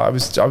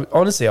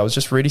 honestly, I was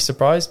just really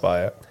surprised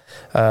by it.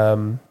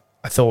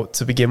 I thought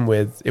to begin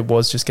with it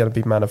was just going to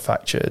be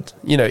manufactured.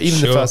 You know,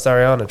 even the first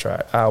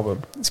Ariana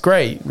album, it's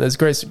great. There's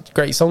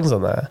great songs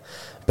on there,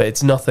 but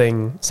it's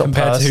nothing. It's not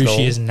compared personal. to who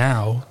she is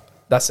now.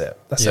 That's it.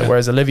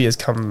 Whereas Olivia's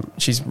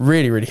she's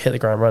really, really hit the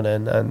ground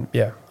running, and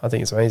yeah, I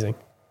think it's amazing.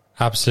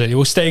 Absolutely.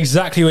 We'll stay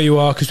exactly where you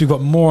are, because we've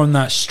got more on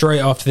that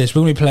straight after this.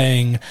 We're going to be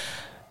playing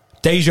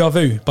Deja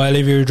Vu by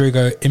Olivia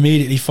Rodrigo,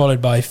 immediately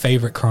followed by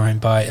Favorite Crime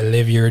by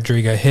Olivia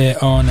Rodrigo here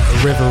on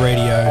River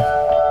Radio.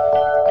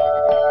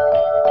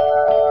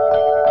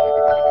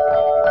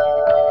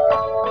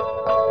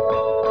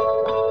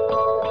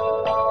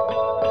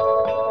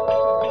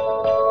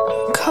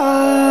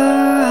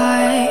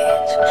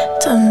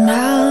 To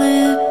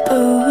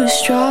Malibu,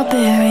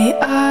 strawberry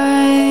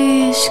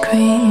ice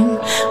cream,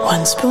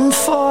 1 spoon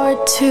for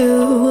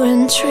 2,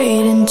 and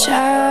trading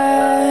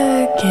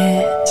jackets,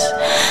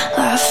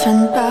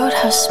 laughing about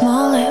how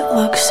small it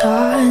looks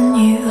on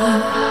you.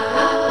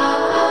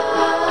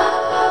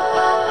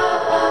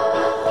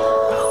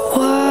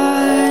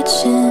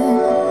 Watching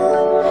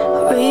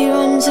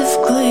reruns of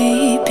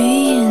Glee,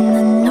 being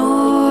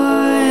annoying,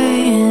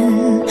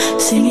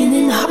 singing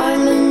in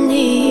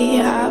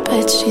harmony. I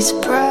bet she's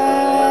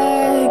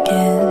bragging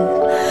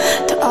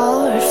to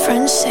all her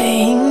friends,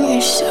 saying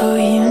you're so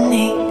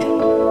unique.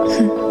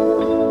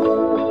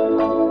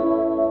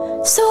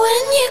 So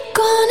when you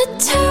gonna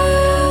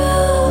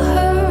tell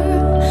her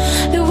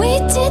that we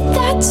did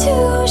that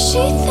too?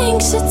 She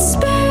thinks it's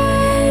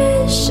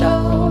special,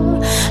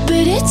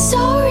 but it's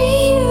all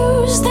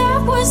reused.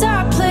 That was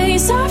our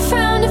place, I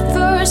found it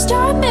first.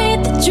 I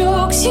made the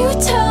jokes you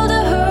tell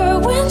to her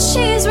when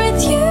she's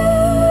with you.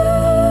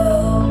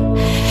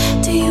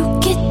 Do you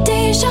get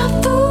deja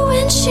vu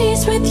when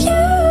she's with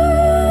you?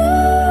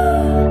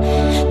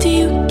 Do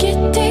you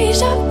get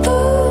deja vu?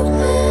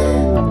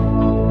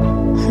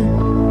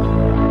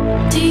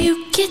 Do you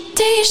get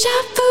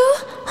deja vu?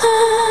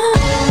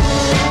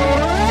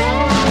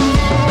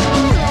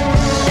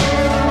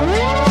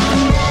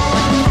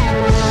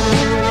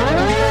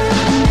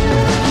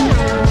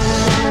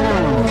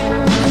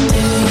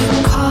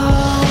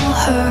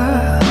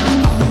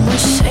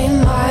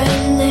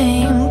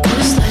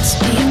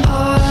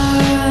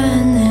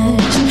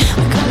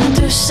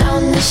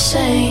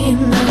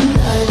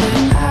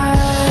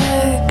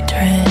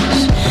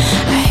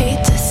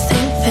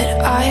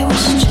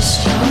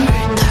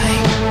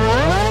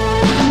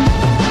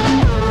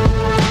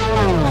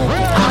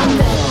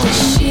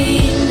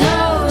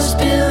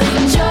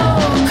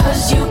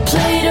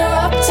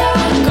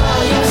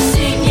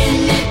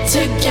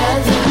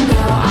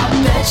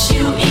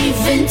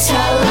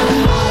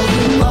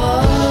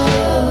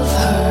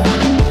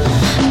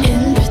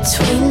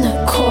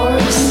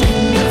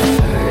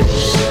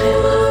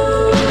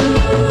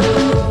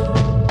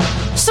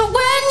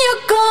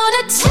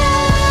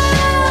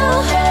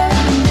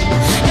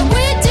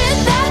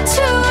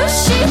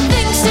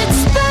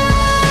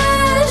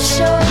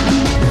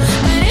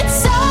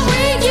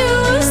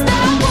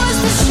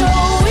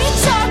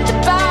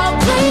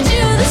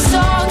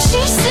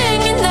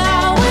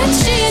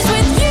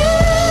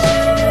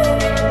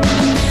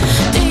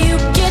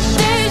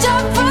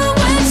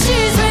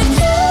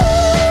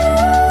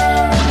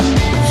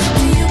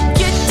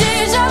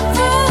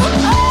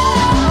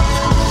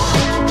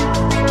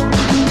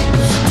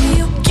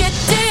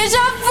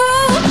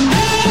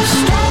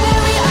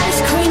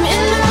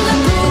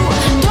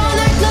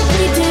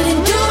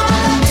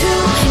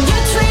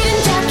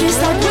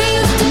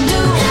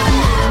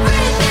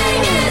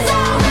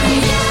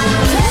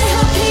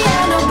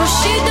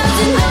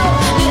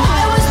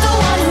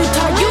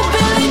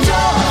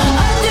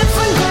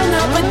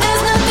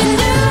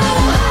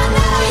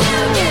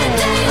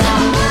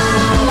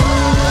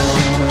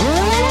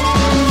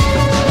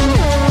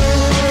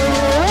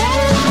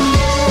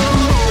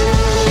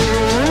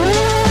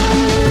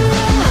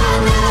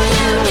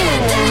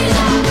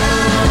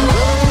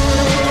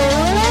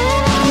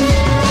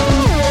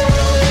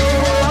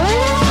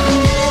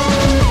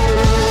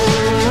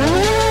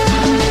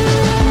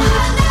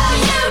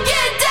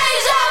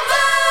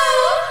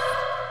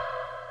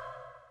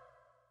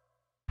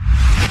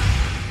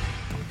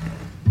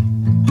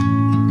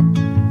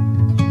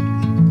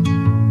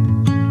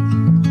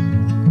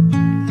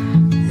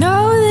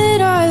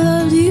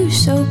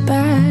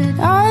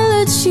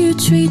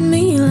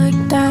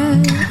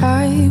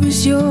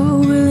 was your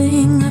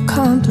willing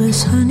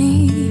accomplice,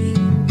 honey.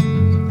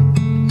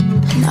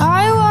 And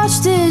I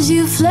watched as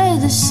you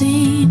fled the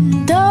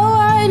scene, though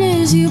white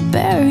as you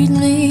buried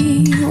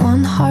me.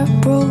 One heart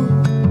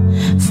broke,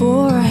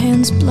 4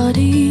 hands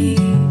bloody.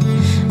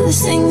 The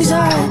things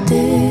I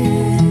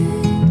did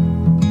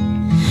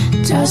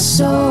just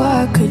so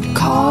I could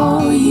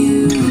call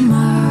you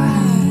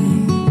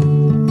mine.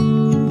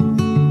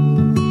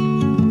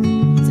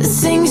 The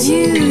things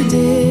you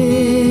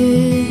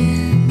did,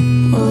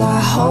 well, I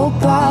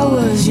hope I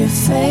was your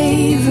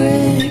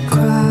favorite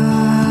crime.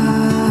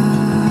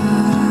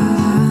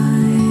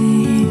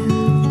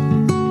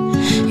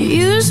 You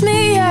used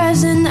me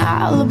as an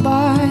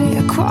alibi,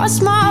 I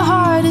crossed my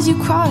heart as you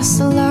crossed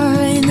the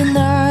line, and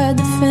I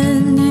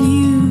defended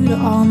you to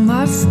all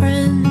my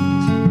friends.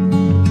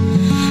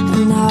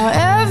 And now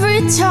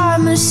every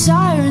time a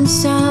siren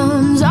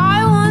sounds, I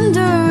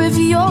wonder if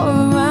you're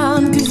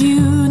around, 'cause you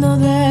know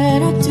that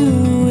I do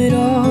it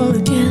all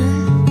again.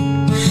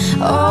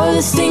 All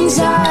the things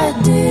I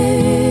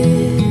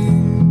did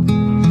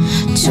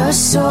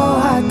just so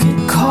I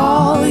could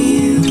call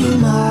you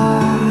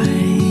mine.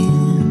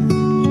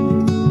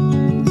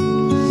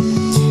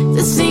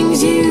 The things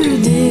you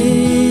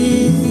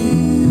did,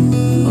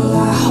 well,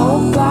 I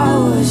hope I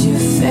was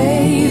your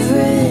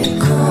favorite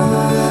crime.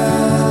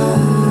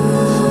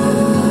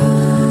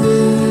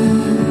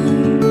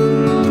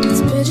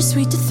 It's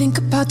bittersweet to think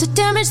about the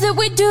damage that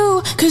we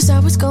do, 'cause I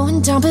was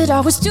going down but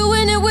I was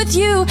doing it with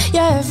you.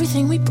 Yeah,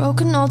 everything we broke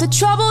and all the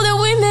trouble that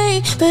we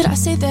made, but I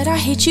say that I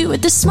hate you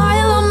with the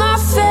smile on my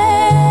face.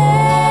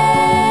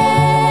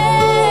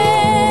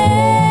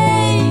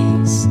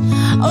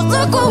 Oh,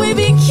 look what we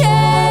became.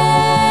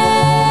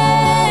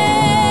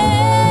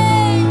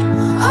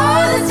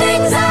 All the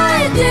things I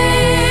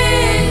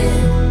did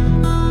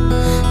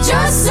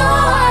just so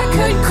I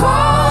could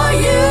call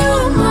you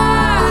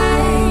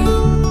mine.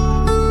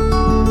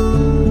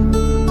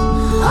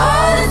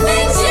 All the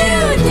things you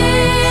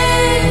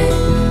did,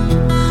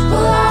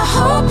 well, I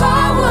hope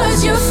I was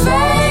your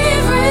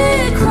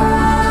favorite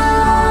crime.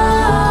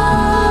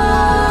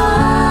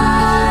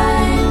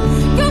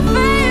 Your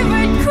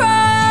favorite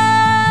crime.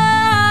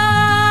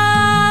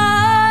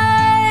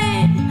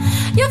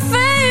 Your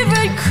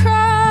favorite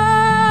crime.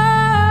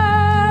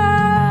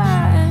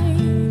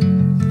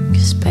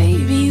 'Cause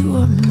baby, you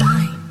were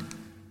mine.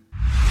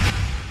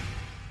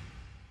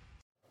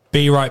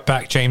 Be right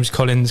back, James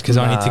Collins, because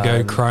I need to go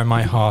Man. cry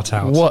my heart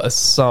out. What a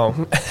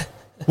song.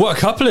 What a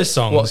couple of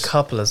songs. What a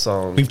couple of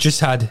songs. We've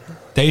just had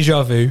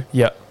Deja Vu,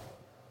 Yeah.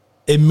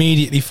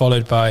 immediately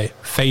followed by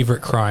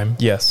Favorite Crime,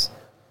 Yes.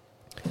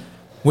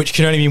 which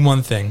can only mean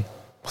one thing.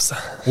 What's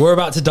that? We're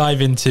about to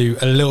dive into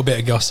a little bit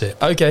of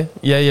gossip. Okay.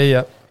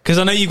 Yeah. Because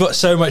I know you've got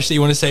so much that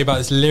you want to say about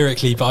this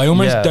lyrically, but I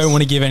almost Yes. don't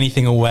want to give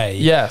anything away.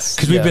 Yes.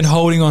 Because we've been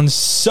holding on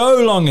so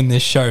long in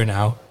this show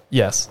now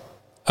Yes.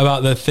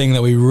 about the thing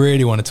that we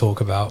really want to talk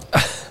about.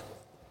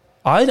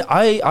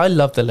 I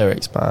love the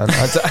lyrics, man.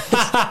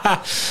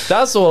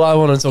 That's all I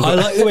want to talk I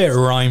about. like the way it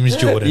rhymes,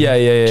 Jordan. Yeah.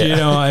 Do you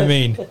know what I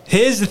mean?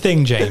 Here's the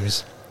thing,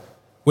 James.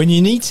 When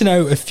you need to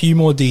know a few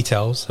more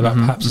details about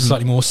perhaps a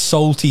slightly more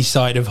salty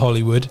side of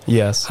Hollywood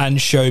Yes. and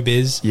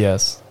showbiz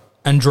Yes.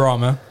 and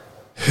drama,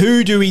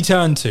 who do we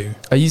turn to?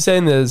 Are you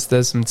saying there's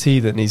some tea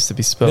that needs to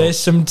be spilled? There's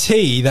some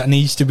tea that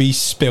needs to be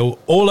spilt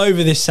all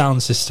over this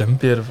sound system.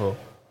 Beautiful.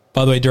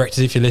 By the way, directors,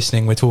 if you're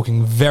listening, we're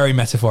talking very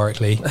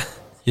metaphorically.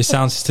 Your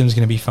sound system's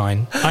going to be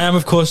fine. I am,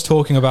 of course,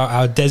 talking about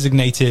our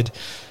designated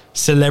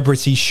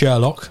celebrity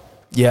Sherlock,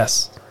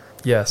 Yes.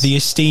 the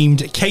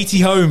esteemed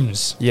Katie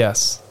Holmes.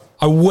 Yes.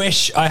 I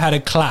wish I had a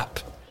clap.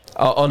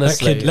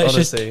 Honestly.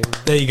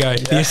 There you go.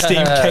 The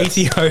esteemed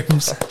Katie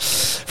Holmes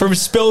from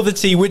Spill the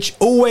Tea, which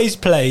always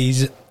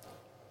plays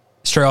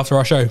straight after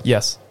our show.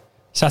 Yes.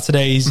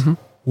 Saturdays,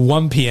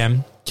 1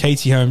 p.m.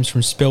 Katie Holmes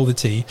from Spill the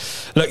Tea.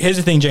 Look, here's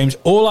the thing, James.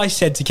 All I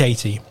said to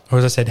Katie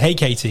was I said, hey,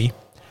 Katie,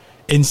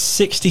 in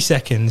 60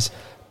 seconds,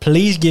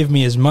 please give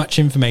me as much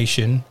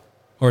information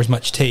or as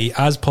much tea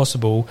as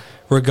possible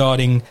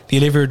regarding the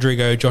Olivia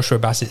Rodrigo, Joshua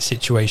Bassett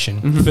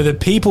situation. For the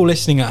people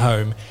listening at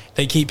home,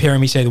 they keep hearing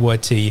me say the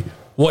word tea.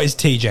 What is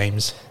tea,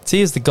 James?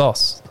 Tea is the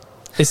goss.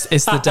 It's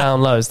the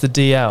down low. It's the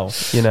DL,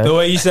 you know. The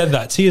way you said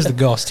that. Tea is the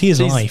goss. Tea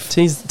is life.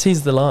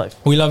 Tea's the life.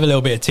 We love a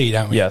little bit of tea,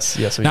 don't we? Yes,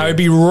 we Now, do. it'd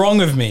be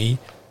wrong of me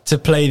to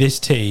play this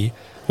tea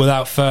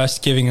without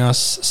first giving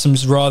us some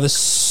rather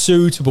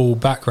suitable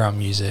background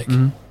music.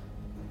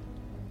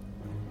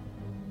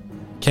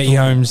 Katie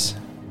Holmes,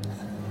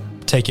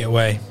 take it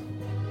away.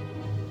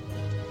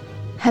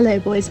 Hello,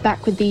 boys,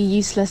 back with the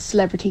useless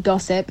celebrity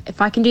gossip.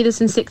 If I can do this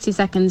in 60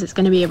 seconds, it's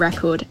going to be a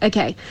record.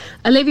 Okay,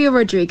 Olivia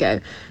Rodrigo,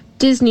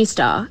 Disney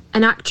star,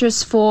 an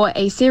actress for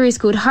a series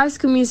called High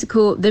School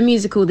Musical,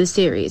 the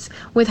series,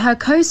 with her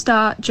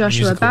co-star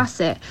Joshua Musical.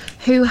 Bassett,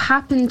 who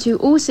happened to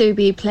also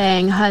be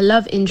playing her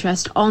love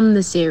interest on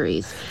the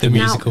series. The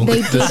musical. Now,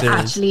 they The did series.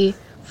 actually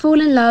fall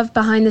in love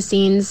behind the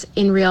scenes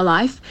in real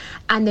life,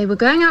 and they were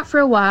going out for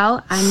a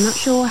while. I'm not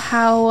sure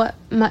how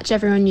much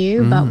everyone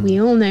knew, but we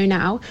all know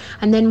now.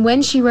 And then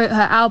when she wrote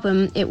her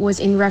album, it was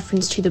in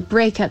reference to the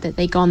breakup that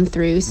they'd gone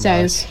through.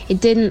 So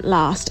it didn't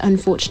last,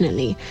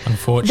 unfortunately.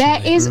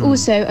 There is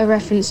also a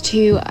reference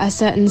to a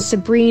certain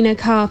Sabrina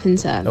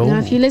Carpenter. Now,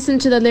 if you listen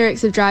to the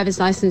lyrics of Driver's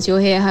License, you'll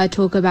hear her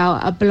talk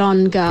about a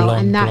blonde girl,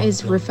 and that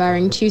is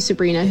referring to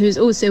Sabrina, who's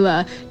also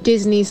a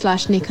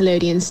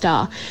Disney/Nickelodeon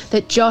star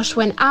that Josh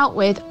went out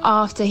with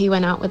after he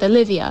went out with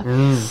Olivia.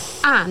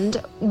 And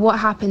what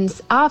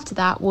happens after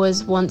that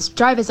was, once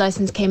Driver's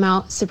License came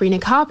out, Sabrina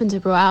Carpenter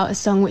brought out a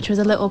song which was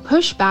a little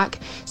pushback,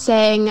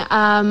 saying,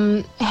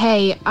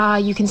 hey,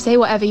 you can say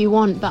whatever you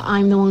want, but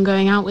I'm the one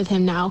going out with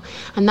him now.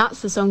 And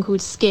that's the song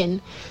called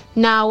Skin.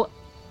 Now,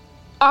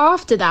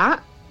 after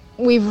that,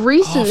 we've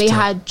recently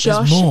had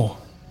Josh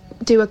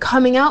do a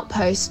coming out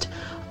post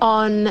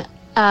on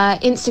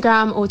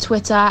Instagram or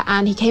Twitter,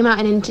 and he came out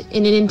in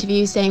an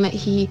interview saying that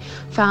he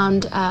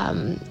found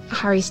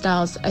Harry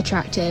Styles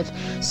attractive.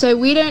 So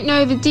we don't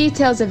know the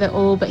details of it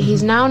all, but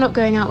he's now not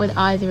going out with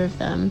either of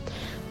them.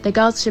 The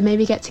girls should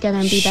maybe get together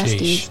and be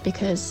besties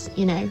because,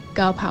 you know,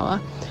 girl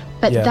power.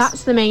 But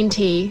that's the main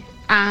tea,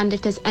 and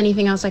if there's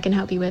anything else I can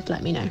help you with,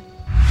 let me know.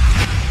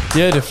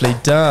 Beautifully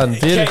done.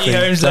 Katie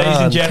Holmes, ladies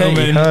and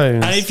gentlemen.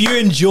 And if you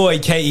enjoy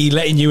Katie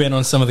letting you in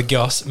on some of the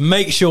goss,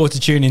 make sure to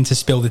tune in to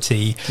Spill the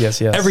Tea.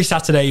 Yes. Every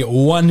Saturday,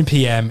 1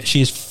 p.m. She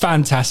is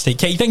fantastic.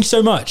 Katie, thank you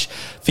so much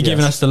for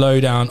giving us the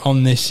lowdown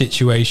on this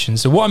situation.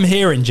 So what I'm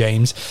hearing,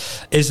 James,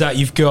 is that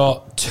you've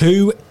got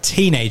two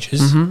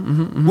teenagers,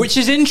 which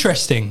is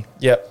interesting.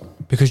 Yep.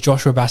 Because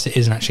Joshua Bassett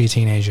isn't actually a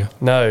teenager.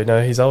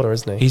 No, he's older,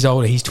 isn't he? He's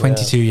older. He's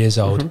 22 years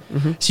old.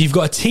 So you've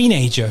got a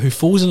teenager who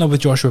falls in love with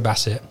Joshua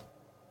Bassett.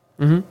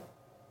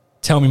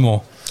 Tell me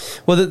more.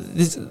 Well,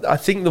 I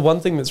think the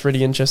one thing that's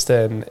really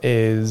interesting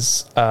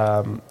is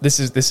this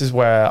is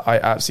where I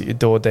absolutely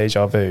adore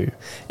Deja Vu,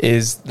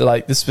 is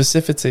like the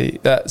specificity.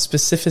 No,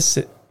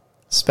 specificity.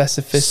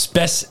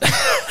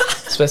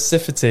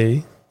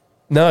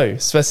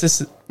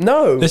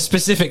 No, the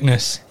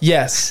specificness.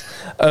 Yes,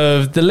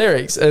 of the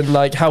lyrics and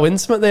like how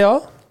intimate they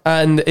are.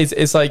 And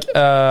it's like,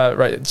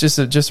 right, just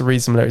to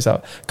read some lyrics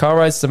out. Car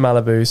rides to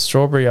Malibu,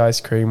 strawberry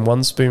ice cream,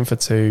 1 spoon for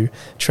 2,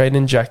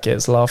 trading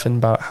jackets, laughing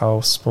about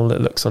how small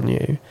it looks on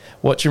you,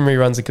 watching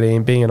reruns of Glee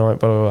and being annoyed,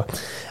 blah, blah, blah.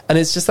 And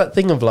it's just that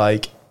thing of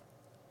like,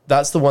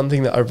 that's the one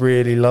thing that I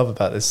really love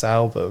about this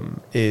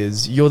album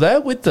is you're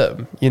there with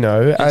them, you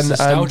know. It's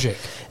nostalgic.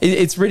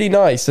 It's really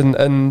nice.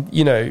 And,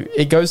 you know,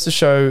 it goes to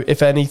show,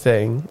 if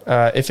anything,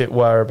 if it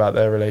were about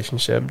their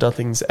relationship,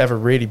 nothing's ever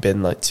really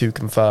been like too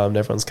confirmed.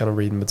 Everyone's kind of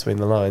reading between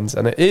the lines.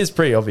 And it is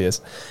pretty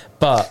obvious.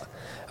 But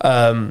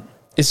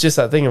it's just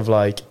that thing of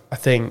like, I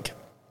think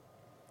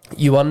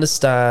you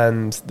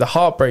understand the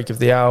heartbreak of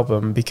the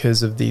album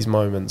because of these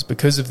moments,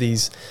 because of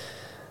these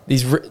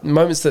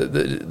moments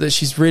that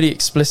she's really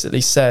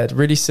explicitly said,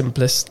 really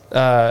simply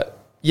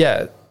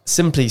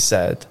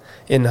said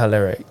in her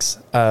lyrics,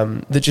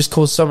 that just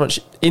cause so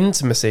much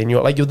intimacy, and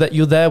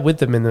you're there with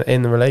them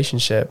in the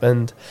relationship.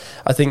 And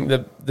I think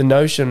the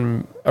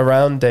notion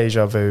around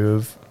Deja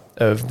Vu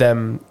of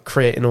them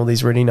creating all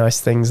these really nice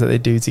things that they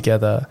do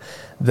together,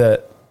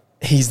 that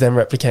he's then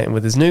replicating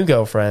with his new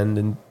girlfriend,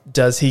 and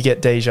does he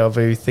get deja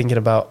vu thinking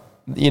about,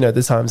 you know,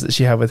 the times that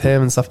she had with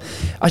him and stuff.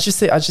 I just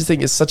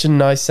think it's such a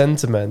nice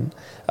sentiment.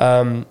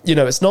 You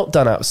know, it's not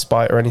done out of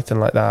spite or anything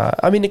like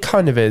that. I mean, it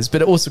kind of is,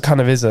 but it also kind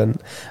of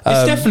isn't.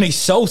 It's definitely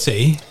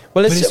salty.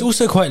 Well, but it's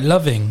also quite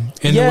loving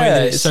in the way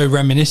that it's so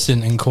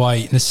reminiscent and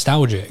quite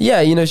nostalgic.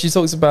 Yeah, you know, she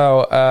talks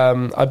about,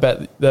 I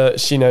bet that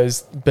she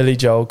knows Billy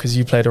Joel because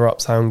you played her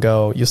Uptown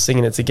Girl. You're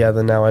singing it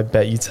together now. I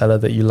bet you tell her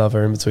that you love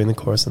her in between the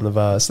chorus and the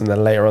verse. And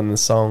then later on in the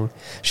song,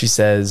 she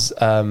says,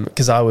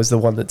 because I was the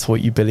one that taught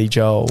you Billy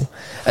Joel.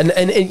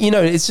 And you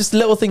know, it's just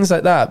little things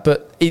like that.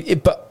 But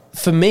but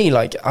for me,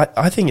 like,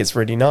 I think it's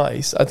really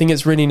nice. I think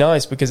it's really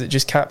nice because it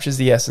just captures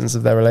the essence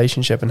of their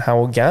relationship and how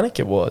organic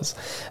it was.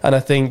 And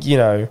I think, you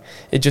know,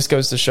 it just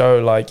goes to show,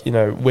 like, you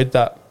know, with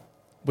that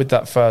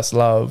first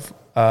love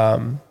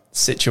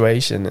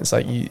situation, it's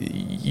like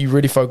you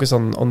really focus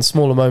on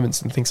smaller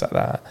moments and things like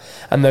that.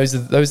 And those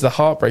are the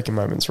heartbreaking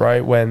moments,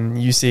 right? When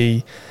you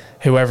see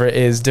whoever it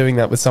is doing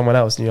that with someone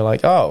else, and you're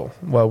like, oh,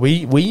 well,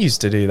 we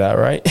used to do that,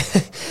 right?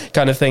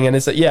 kind of thing. And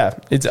it's like,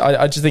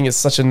 I just think it's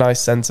such a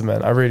nice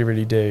sentiment. I really,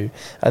 really do.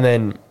 And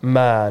then,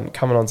 man,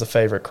 coming on to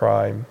Favorite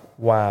Crime,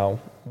 wow,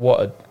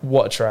 what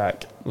a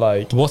track.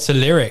 Like, what a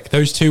lyric.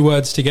 Those two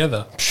words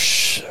together.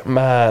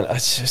 Man,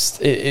 it's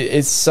just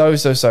it's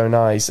so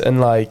nice. And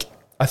like,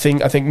 I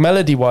think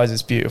melody wise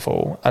it's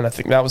beautiful, and I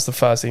think that was the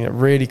first thing that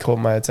really caught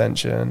my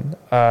attention.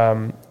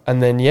 And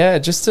then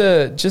just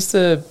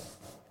to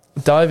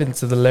dive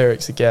into the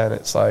lyrics again,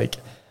 it's like,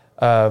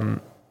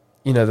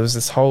 you know, there was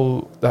this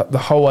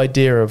the whole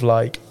idea of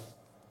like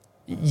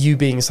you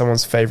being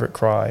someone's favorite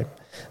crime,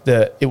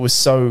 that it was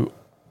so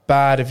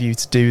bad of you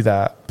to do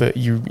that, but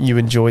you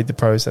enjoyed the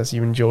process,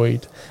 you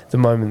enjoyed the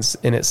moments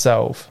in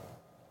itself.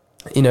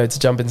 You know, to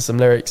jump into some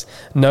lyrics,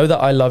 know that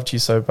I loved you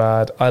so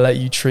bad, I let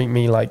you treat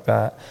me like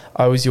that,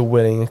 I was your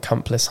willing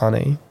accomplice,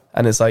 honey.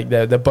 And it's like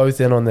they're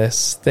both in on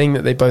this thing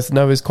that they both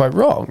know is quite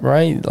wrong,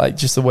 right? Like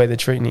just the way they're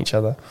treating each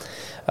other.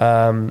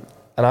 And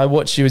I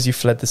watched you as you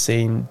fled the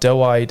scene,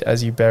 doe-eyed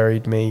as you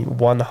buried me,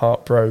 one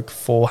heart broke,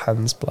 four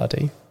hands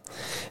bloody.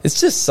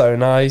 It's just so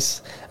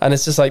nice. And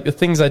it's just like the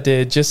things I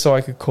did just so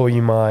I could call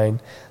you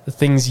mine, the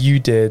things you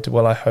did,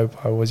 well, I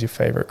hope I was your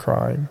favourite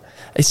crime.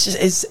 It's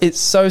just, it's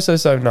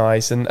so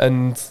nice.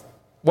 And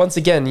once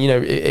again, you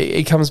know,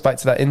 it comes back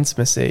to that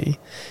intimacy,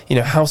 you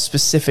know, how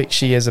specific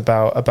she is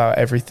about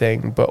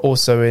everything, but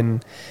also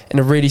in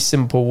a really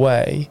simple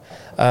way.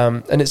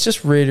 And it's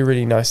just really,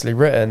 really nicely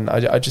written.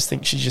 I just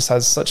think she just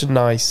has such a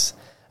nice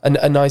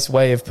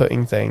way of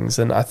putting things.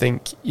 And I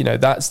think, you know,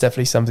 that's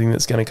definitely something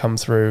that's going to come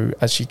through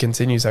as she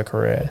continues her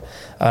career,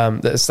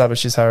 that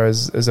establishes her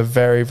as a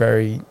very,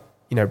 very,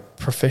 you know,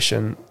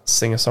 proficient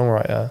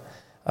singer-songwriter.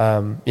 I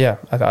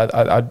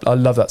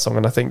love that song,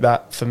 and I think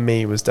that for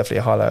me was definitely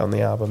a highlight on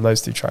the album.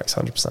 Those two tracks,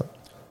 100%.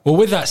 Well,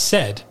 with that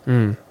said,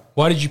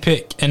 why did you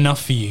pick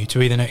Enough For You to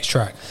be the next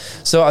track?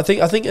 So I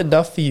think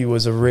Enough For You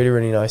was a really,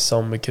 really nice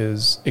song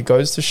because it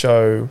goes to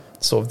show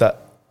sort of that,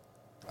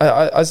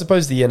 I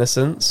suppose, the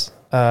innocence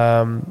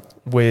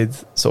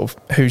with sort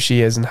of who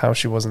she is and how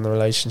she was in the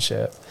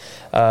relationship.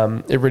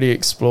 It really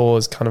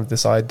explores kind of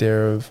this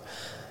idea of,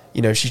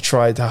 you know, she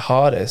tried her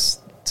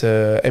hardest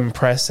to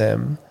impress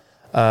him.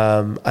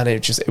 And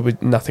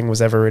nothing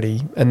was ever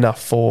really enough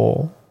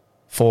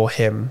for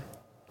him.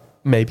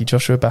 Maybe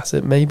Joshua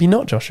Bassett, maybe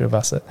not Joshua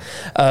Bassett.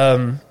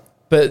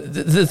 But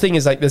the thing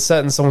is, like, there's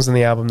certain songs in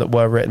the album that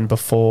were written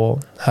before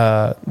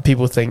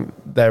people think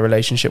their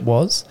relationship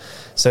was.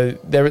 So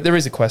there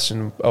is a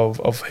question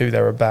of who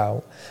they're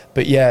about.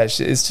 But yeah, it's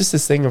just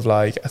this thing of,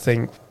 like, I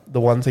think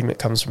the one thing that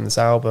comes from this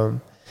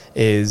album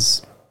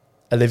is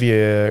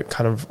Olivia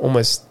kind of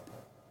almost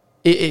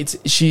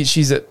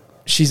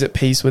she's at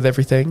peace with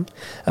everything.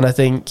 And I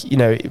think, you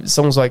know,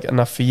 songs like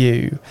Enough For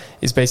You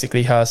is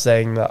basically her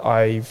saying that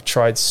I've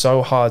tried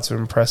so hard to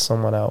impress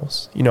someone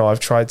else. You know, I've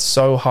tried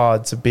so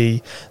hard to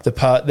be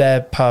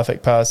their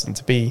perfect person,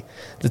 to be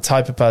the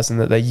type of person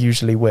that they're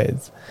usually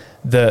with,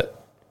 that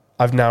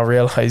I've now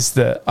realized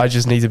that I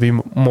just need to be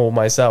more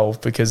myself,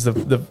 because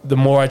the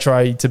more I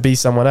try to be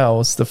someone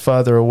else, the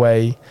further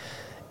away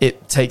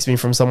it takes me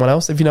from someone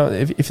else, if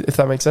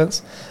that makes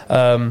sense.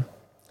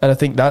 And I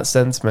think that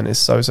sentiment is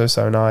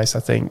so nice. I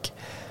think,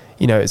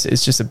 you know,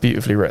 it's just a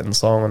beautifully written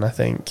song, and I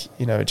think,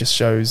 you know, it just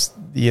shows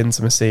the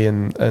intimacy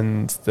and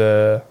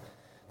the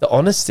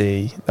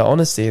honesty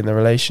in the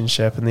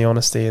relationship, and the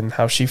honesty in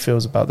how she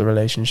feels about the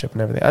relationship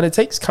and everything. And it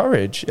takes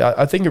courage.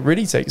 I think it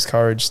really takes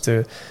courage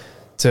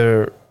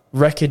to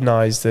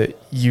recognize that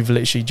you've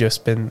literally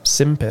just been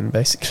simping,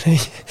 basically.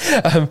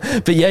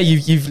 But yeah,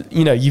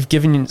 you've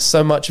given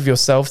so much of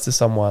yourself to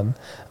someone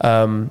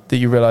that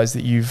you realize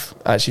that you've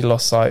actually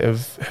lost sight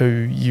of who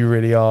you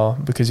really are,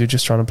 because you're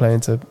just trying to play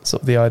into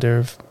sort of the idea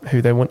of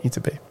who they want you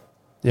to be.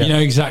 Yeah. You know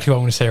exactly what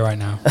I'm going to say right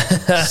now.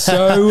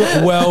 So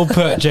well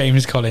put,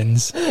 James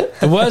Collins.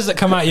 The words that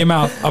come out of your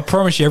mouth, I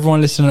promise you,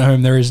 everyone listening at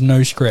home, there is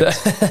no script.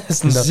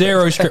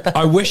 Zero script.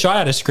 I wish I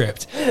had a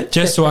script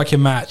just so I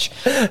can match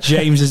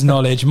James's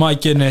knowledge. My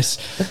goodness.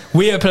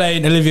 We are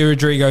playing Olivia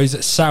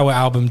Rodrigo's Sour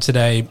album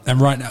today, and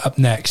right up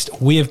next,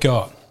 we have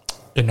got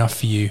Enough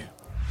For You.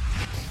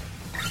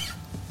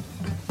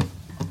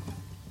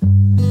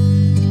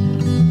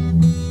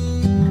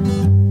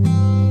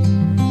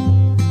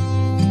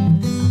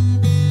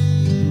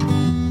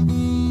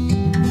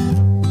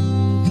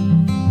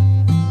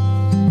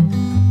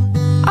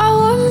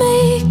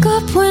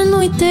 When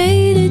we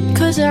dated,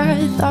 'cause I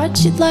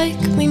thought you'd like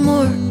me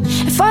more.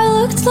 If I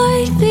looked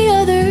like the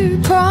other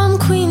prom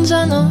queens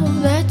I know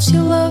that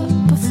you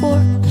loved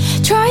before.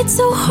 Tried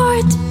so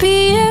hard to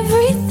be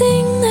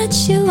everything that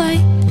you like,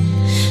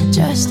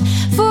 just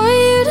for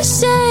you to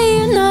say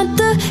you're not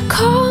the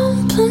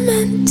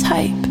compliment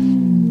type.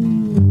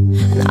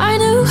 And I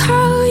knew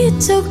how you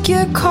took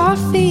your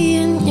coffee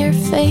and your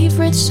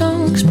favorite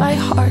songs by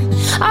heart.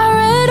 I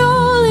read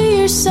all of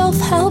your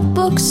self-help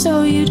books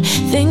so you'd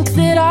think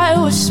that I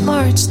was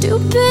smart.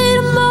 Stupid,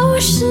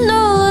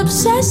 emotional,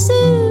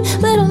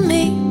 obsessive little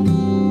me.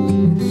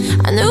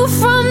 I knew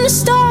from the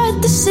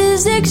start this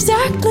is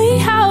exactly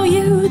how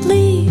you'd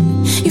leave.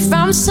 You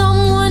found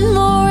someone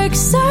more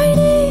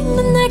exciting,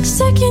 the next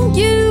second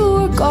you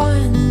were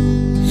gone.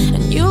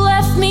 And you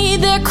left me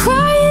there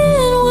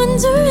crying,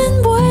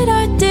 wondering what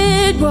I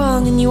did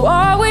wrong. And you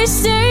always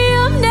say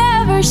I'm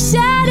never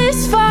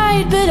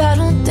satisfied, but I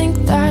don't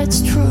think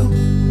that's true.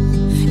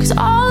 'Cause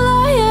all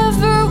I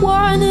ever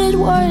wanted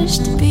was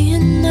to be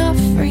enough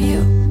for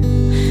you.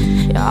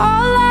 Yeah,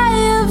 all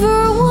I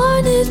ever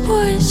wanted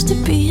was to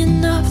be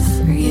enough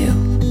for you.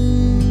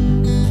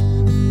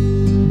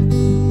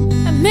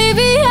 And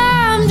maybe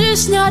I'm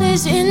just not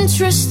as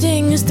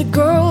interesting as the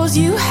girls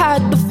you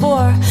had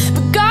before,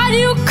 but God,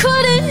 you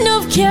couldn't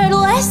have cared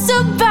less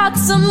about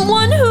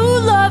someone who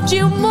loved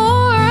you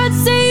more. I'd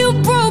say you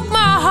broke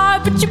my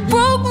heart, but you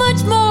broke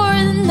much more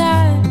than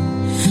that.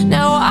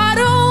 Now I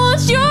don't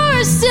want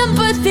your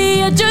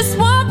sympathy, I just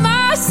want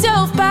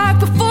myself back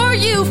before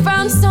you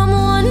found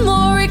someone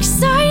more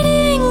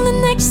exciting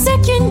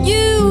second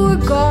you were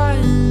gone.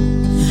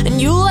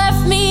 And you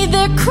left me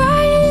there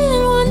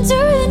crying,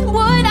 wondering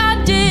what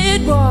I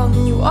did wrong.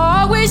 And you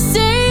always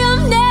say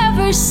I'm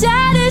never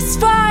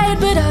satisfied,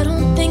 but I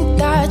don't think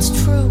that's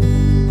true.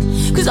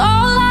 'Cause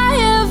all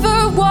I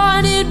ever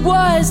wanted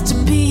was to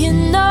be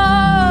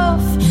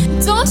enough.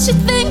 Don't you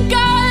think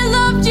I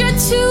loved you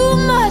too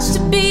much to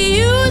be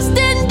used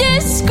and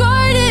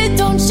discarded?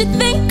 Don't you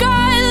think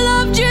I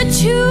loved you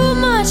too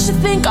much to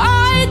think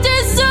I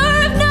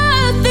deserve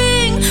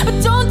nothing?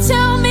 But don't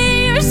tell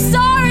me you're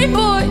sorry,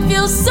 boy,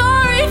 feel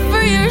sorry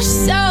for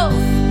yourself.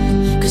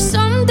 'Cause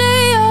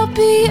someday I'll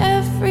be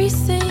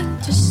everything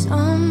to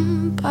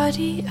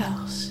somebody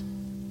else.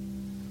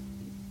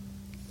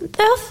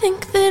 They'll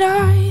think that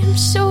I am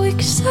so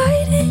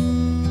exciting,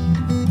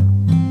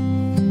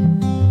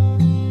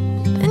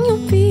 and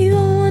you'll be the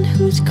one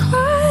who's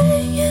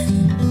crying.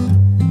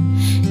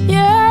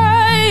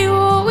 Yeah, you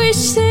always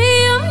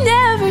say I'm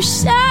never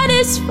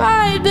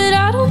satisfied, but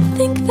I don't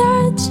think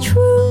that's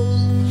true.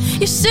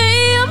 You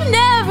say I'm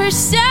never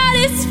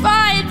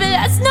satisfied, but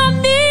that's not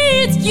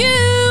me, it's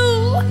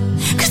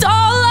you. 'Cause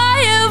all I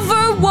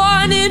ever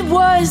wanted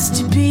was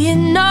to be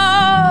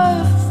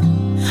enough,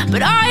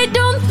 but I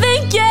don't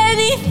think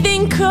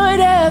anything could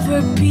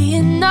ever be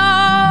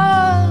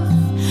enough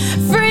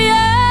for you.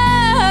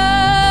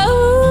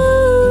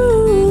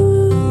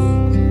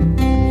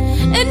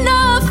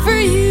 Enough for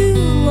you.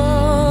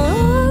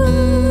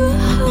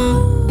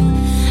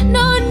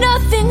 No,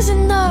 nothing's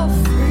enough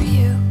for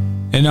you.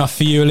 Enough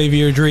for you,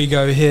 Olivia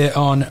Rodrigo, here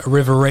on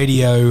River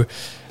Radio.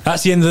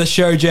 That's the end of the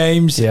show,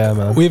 James. Yeah,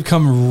 man. We've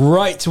come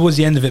right towards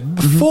the end of it.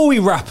 Before we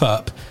wrap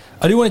up,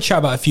 I do want to chat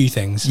about a few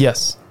things.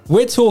 Yes.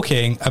 We're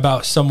talking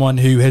about someone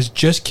who has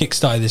just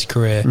kickstarted this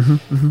career.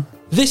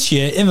 This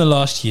year, in the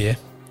last year,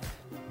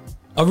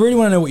 I really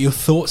want to know what your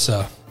thoughts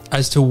are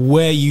as to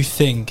where you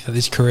think that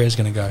this career is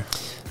going to go.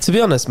 To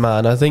be honest,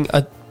 man, I think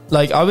I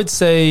would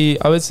say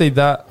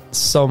that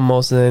song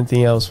more than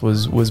anything else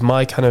was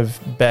my kind of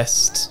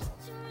best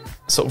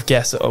sort of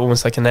guess at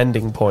almost like an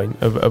ending point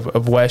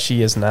of where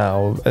she is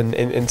now, and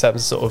in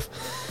terms of sort of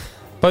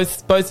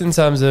both in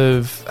terms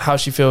of how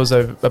she feels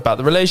about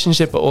the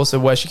relationship, but also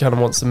where she kind of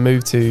wants to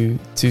move to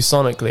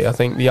sonically. I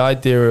think the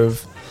idea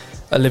of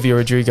Olivia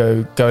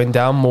Rodrigo going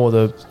down more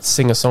the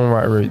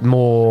singer-songwriter route,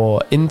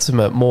 more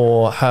intimate,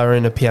 more her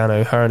in a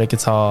piano, her in a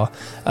guitar.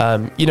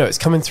 It's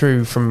coming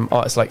through from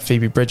artists like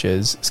Phoebe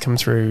Bridgers. It's coming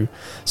through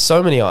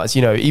so many artists.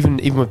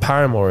 Even with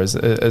Paramore as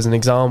an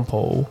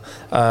example,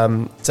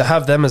 to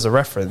have them as a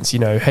reference.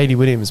 Hayley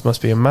Williams must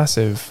be a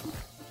massive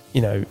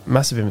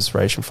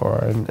inspiration for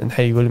her, and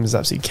Hayley Williams is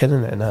absolutely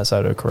killing it in her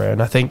solo career.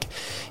 And I think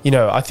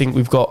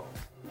we've got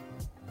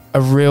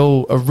a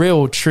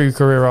real true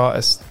career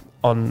artist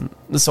on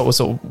the sort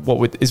of what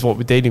we're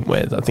dealing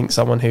with. I think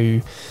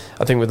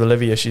with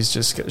Olivia,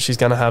 she's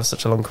going to have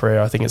such a long career.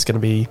 I think it's going to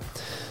be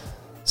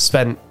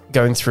spent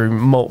going through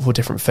multiple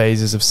different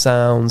phases of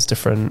sounds,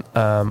 different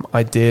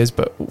ideas,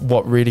 but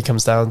what really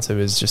comes down to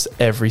is just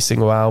every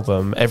single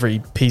album,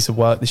 every piece of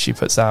work that she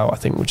puts out, I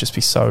think will just be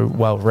so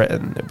well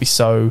written.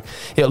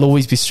 It'll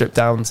always be stripped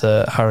down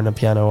to her and a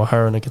piano or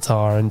her and a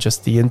guitar, and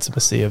just the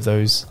intimacy of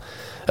those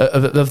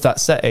of that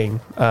setting,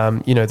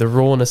 the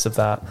rawness of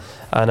that.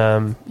 And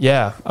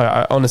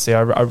I honestly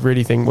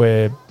really think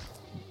we're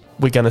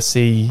going to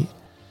see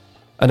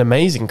an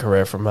amazing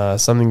career from her,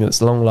 something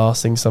that's long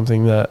lasting,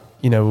 something that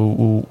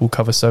will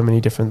cover so many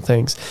different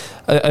things.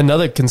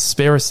 Another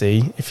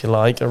conspiracy, if you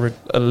like,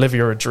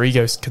 Olivia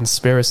Rodrigo's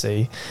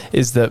conspiracy,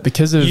 is that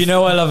because of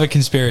I love a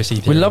conspiracy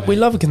theory, we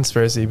love a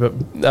conspiracy, but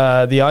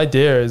the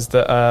idea is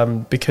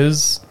that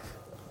because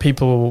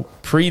people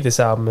pre this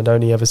album had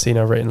only ever seen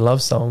her written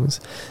love songs,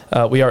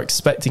 we are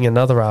expecting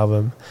another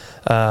album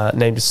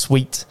named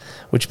Sweet,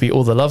 which would be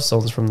all the love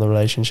songs from the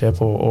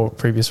relationship or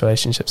previous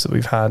relationships that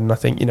we've had. And I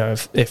think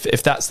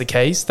if that's the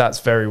case, that's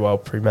very well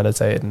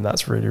premeditated, and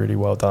that's really, really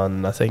well done.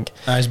 And I think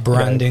that is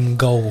branding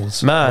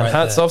goals, man. right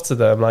Hats there. off to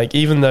them. Like,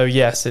 even though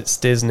yes, it's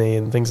Disney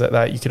and things like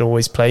that, you can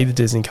always play the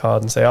Disney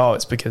card and say, oh,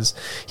 it's because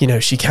she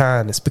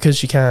can, it's because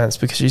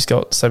she's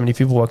got so many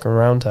people working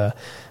around her.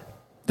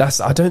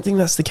 I don't think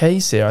that's the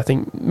case here. I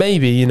think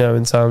maybe,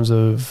 in terms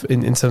of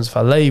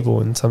her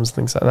label, in terms of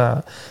things like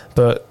that,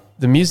 but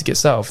the music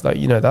itself,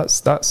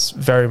 that's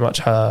very much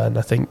her. And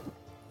I think,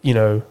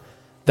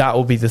 that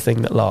will be the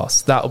thing that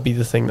lasts. That will be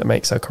the thing that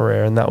makes her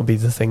career, and that will be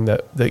the thing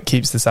that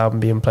keeps this album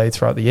being played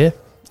throughout the year,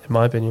 in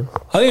my opinion.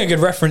 I think a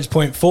good reference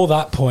point for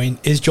that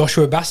point is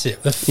Joshua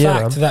Bassett. The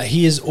fact that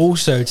he has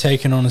also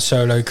taken on a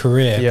solo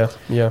career.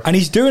 Yeah. And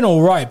he's doing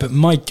all right, but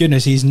my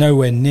goodness, he's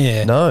nowhere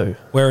near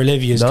where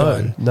Olivia's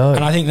gone. No.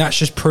 And I think that's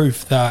just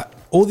proof that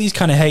all these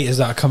kind of haters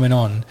that are coming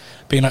on,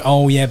 being like,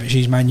 oh yeah, but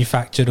she's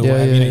manufactured or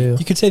whatever.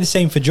 You could say the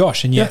same for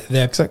Josh, and yet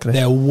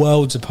they're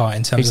worlds apart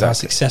in terms of how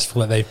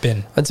successful that they've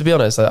been. And to be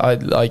honest, I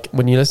like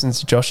when you listen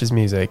to Josh's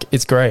music,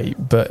 it's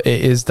great, but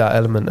it is that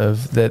element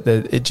of that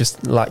it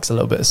just lacks a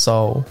little bit of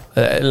soul.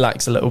 It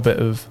lacks a little bit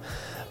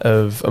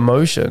of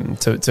emotion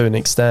to an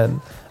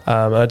extent.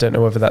 I don't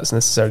know whether that's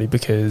necessarily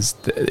because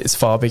it's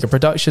far bigger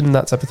production,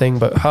 that type of thing,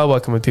 but her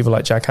working with people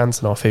like Jack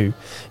Antonoff, who,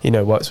 you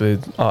know, works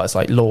with artists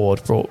like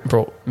Lorde,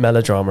 brought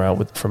Melodrama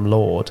out from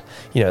Lorde,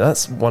 you know,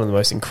 that's one of the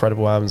most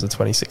incredible albums of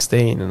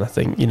 2016, and I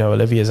think, you know,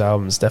 Olivia's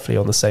album is definitely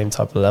on the same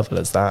type of level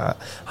as that,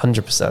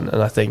 100%.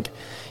 And I think,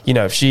 you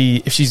know, if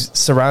she's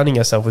surrounding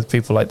herself with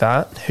people like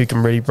that who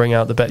can really bring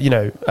out the best, you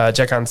know,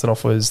 Jack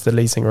Antonoff was the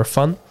lead singer of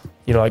Fun,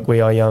 you know, like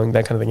We Are Young,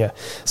 that kind of thing, yeah.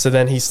 So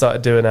then he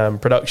started doing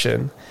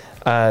production,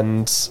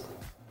 and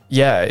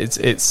yeah,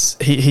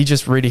 he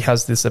just really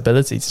has this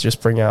ability to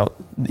just bring out,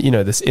 you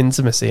know, this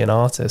intimacy in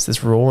artists,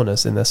 this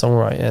rawness in their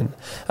songwriting.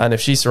 And if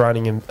she's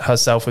surrounding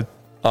herself with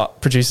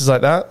producers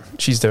like that,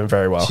 she's doing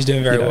very well. She's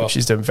doing very well.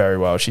 She's doing very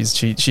well.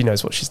 She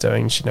knows what she's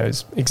doing. She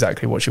knows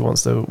exactly what she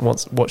wants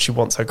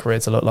her career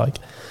to look like.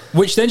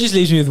 Which then just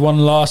leaves me with one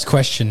last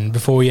question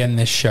before we end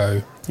this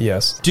show.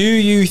 Yes. Do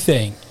you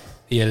think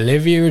the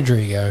Olivia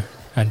Rodrigo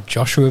and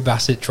Joshua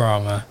Bassett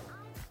drama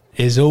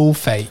is all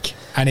fake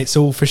and it's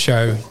all for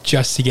show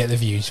just to get the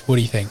views? What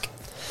do you think?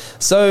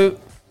 So,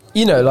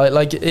 you know,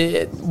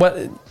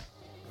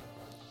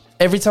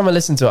 every time I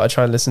listen to it, I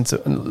try and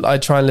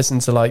listen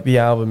to like the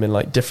album in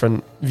like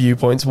different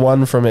viewpoints.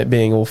 One from it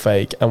being all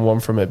fake, and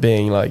one from it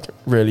being like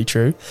really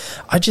true.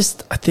 I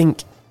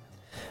think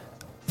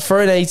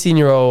for an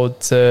 18-year-old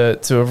to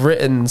have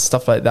written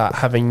stuff like that,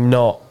 having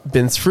not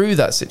been through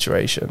that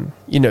situation,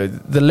 you know,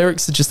 the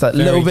lyrics are just that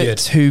little bit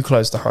too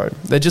close to home.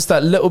 They're just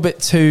that little bit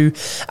too,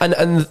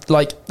 and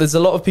like there's a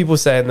lot of people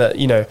saying that,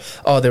 you know,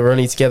 oh, they were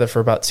only together for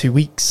about 2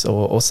 weeks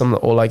or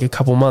like a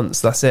couple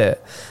months, that's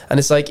it. And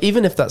it's like,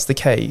 even if that's the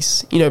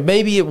case, you know,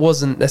 maybe it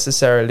wasn't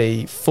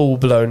necessarily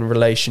full-blown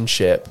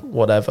relationship,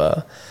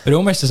 whatever. It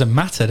almost doesn't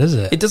matter, does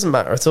it? It doesn't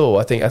matter at all.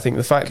 I think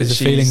the fact that the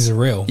feelings are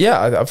real.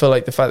 Yeah, I feel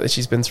like the fact that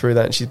she's been through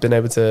that and she's been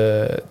able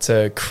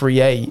to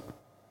create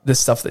the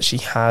stuff that she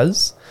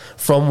has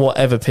from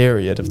whatever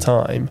period of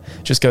time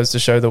just goes to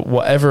show that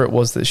whatever it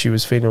was that she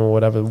was feeling or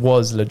whatever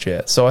was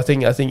legit. So I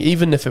think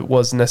even if it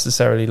was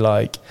necessarily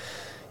like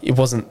it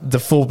wasn't the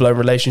full-blown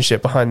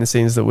relationship behind the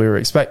scenes that we were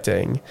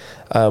expecting,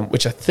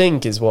 which I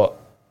think is what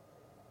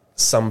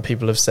some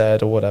people have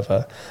said or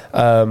whatever,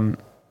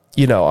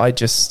 you know, I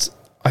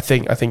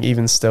think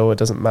even still it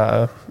doesn't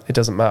matter. It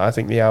doesn't matter. I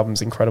think the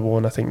album's incredible,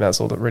 and I think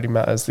that's all that really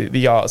matters.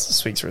 The art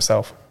speaks for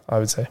itself, I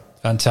would say.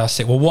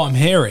 Fantastic. Well, what I'm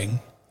hearing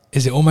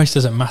is it almost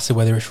doesn't matter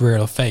whether it's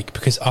real or fake,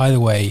 because either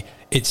way,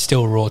 it's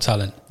still raw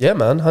talent. Yeah,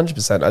 man,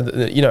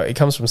 100%. You know, it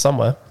comes from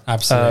somewhere.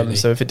 Absolutely.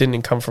 So if it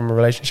didn't come from a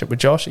relationship with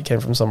Josh, it came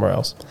from somewhere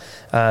else.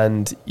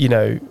 And, you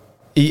know,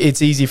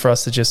 it's easy for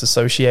us to just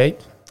associate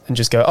and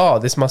just go, oh,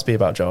 this must be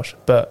about Josh.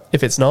 But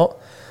if it's not,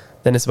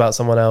 then it's about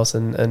someone else,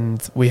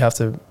 and we have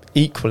to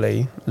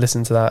equally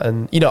listen to that.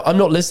 And, you know, I'm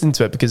not listening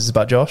to it because it's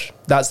about Josh.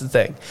 That's the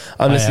thing.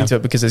 I'm listening to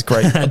it because it's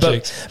great. but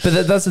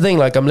that's the thing,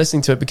 like, I'm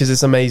listening to it because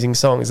it's amazing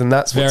songs, and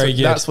that's what took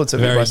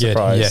me by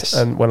surprise. Yes.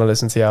 And when I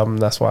listen to the album,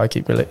 that's why I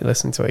keep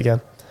listening to it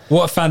again.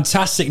 What a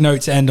fantastic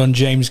note to end on,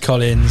 James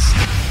Collins.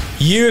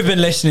 You have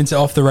been listening to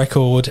Off the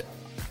Record.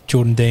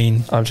 Jordan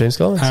Dean. I'm James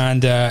Collins.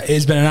 And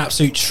it's been an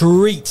absolute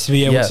treat to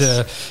be able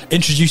to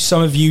introduce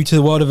some of you to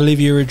the world of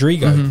Olivia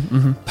Rodrigo.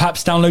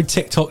 Perhaps download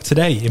TikTok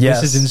today if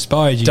this has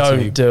inspired you.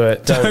 Don't do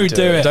it. Don't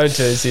do it. Don't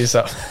do it to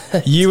yourself.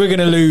 You are going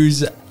to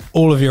lose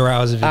all of your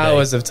hours of your day.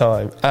 Hours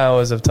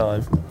of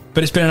time.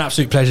 But it's been an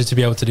absolute pleasure to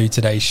be able to do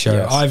today's show.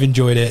 Yes. I've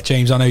enjoyed it.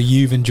 James, I know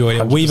you've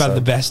enjoyed it. 100%. We've had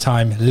the best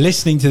time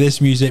listening to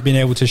this music, being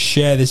able to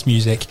share this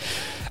music.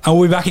 And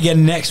we'll be back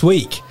again next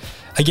week.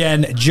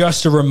 Again,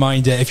 just a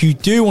reminder, if you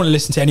do want to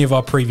listen to any of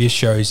our previous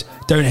shows,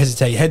 don't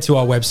hesitate. Head to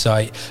our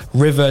website,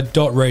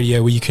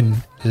 river.radio, where you can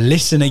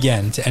listen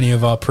again to any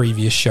of our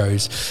previous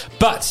shows.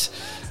 But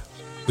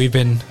we've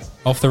been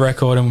Off the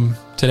Record, and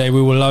today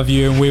we will love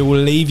you and we will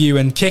leave you.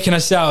 And kicking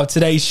us out of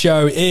today's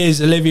show is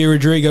Olivia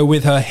Rodrigo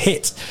with her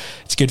hit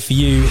It's Good For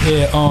You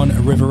here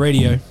on River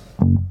Radio.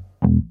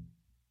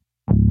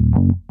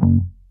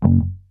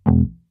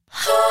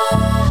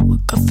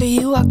 Good for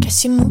you, I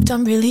guess you moved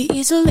on really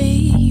easily.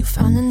 You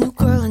found a new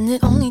girl and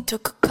it only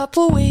took a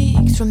couple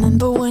weeks.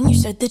 Remember when you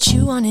said that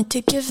you wanted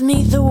to give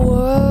me the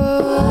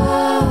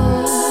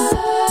world?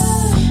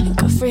 And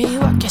good for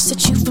you, I guess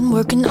that you've been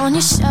working on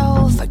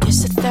yourself. I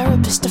guess the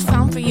therapist I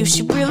found for you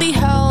should really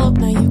help.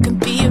 Now you can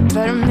be a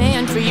better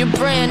man for your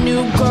brand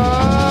new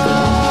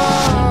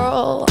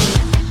girl.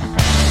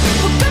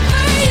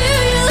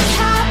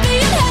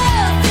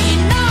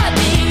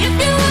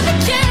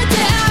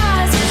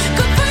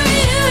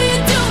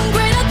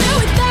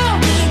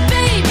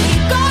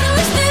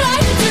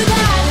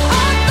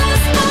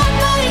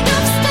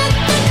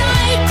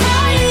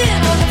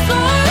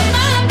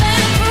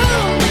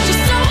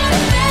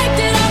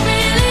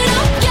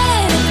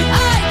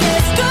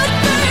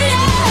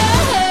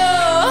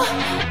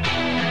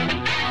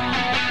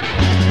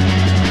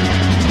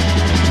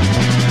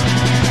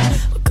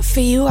 For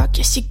you, I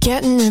guess you're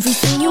getting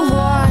everything you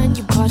want.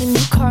 You bought a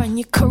new car and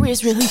your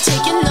career's really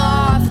taking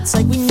off. It's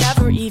like we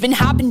never even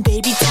happened,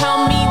 baby.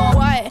 Tell me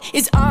what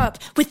is up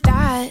with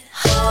that.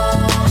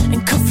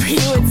 And good for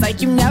you, it's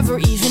like you never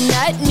even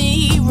met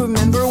me.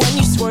 Remember when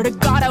you swore swear to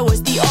God I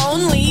was the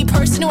only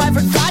person who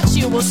ever got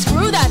you. Well,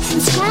 screw that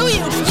and screw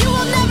you. You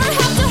will never have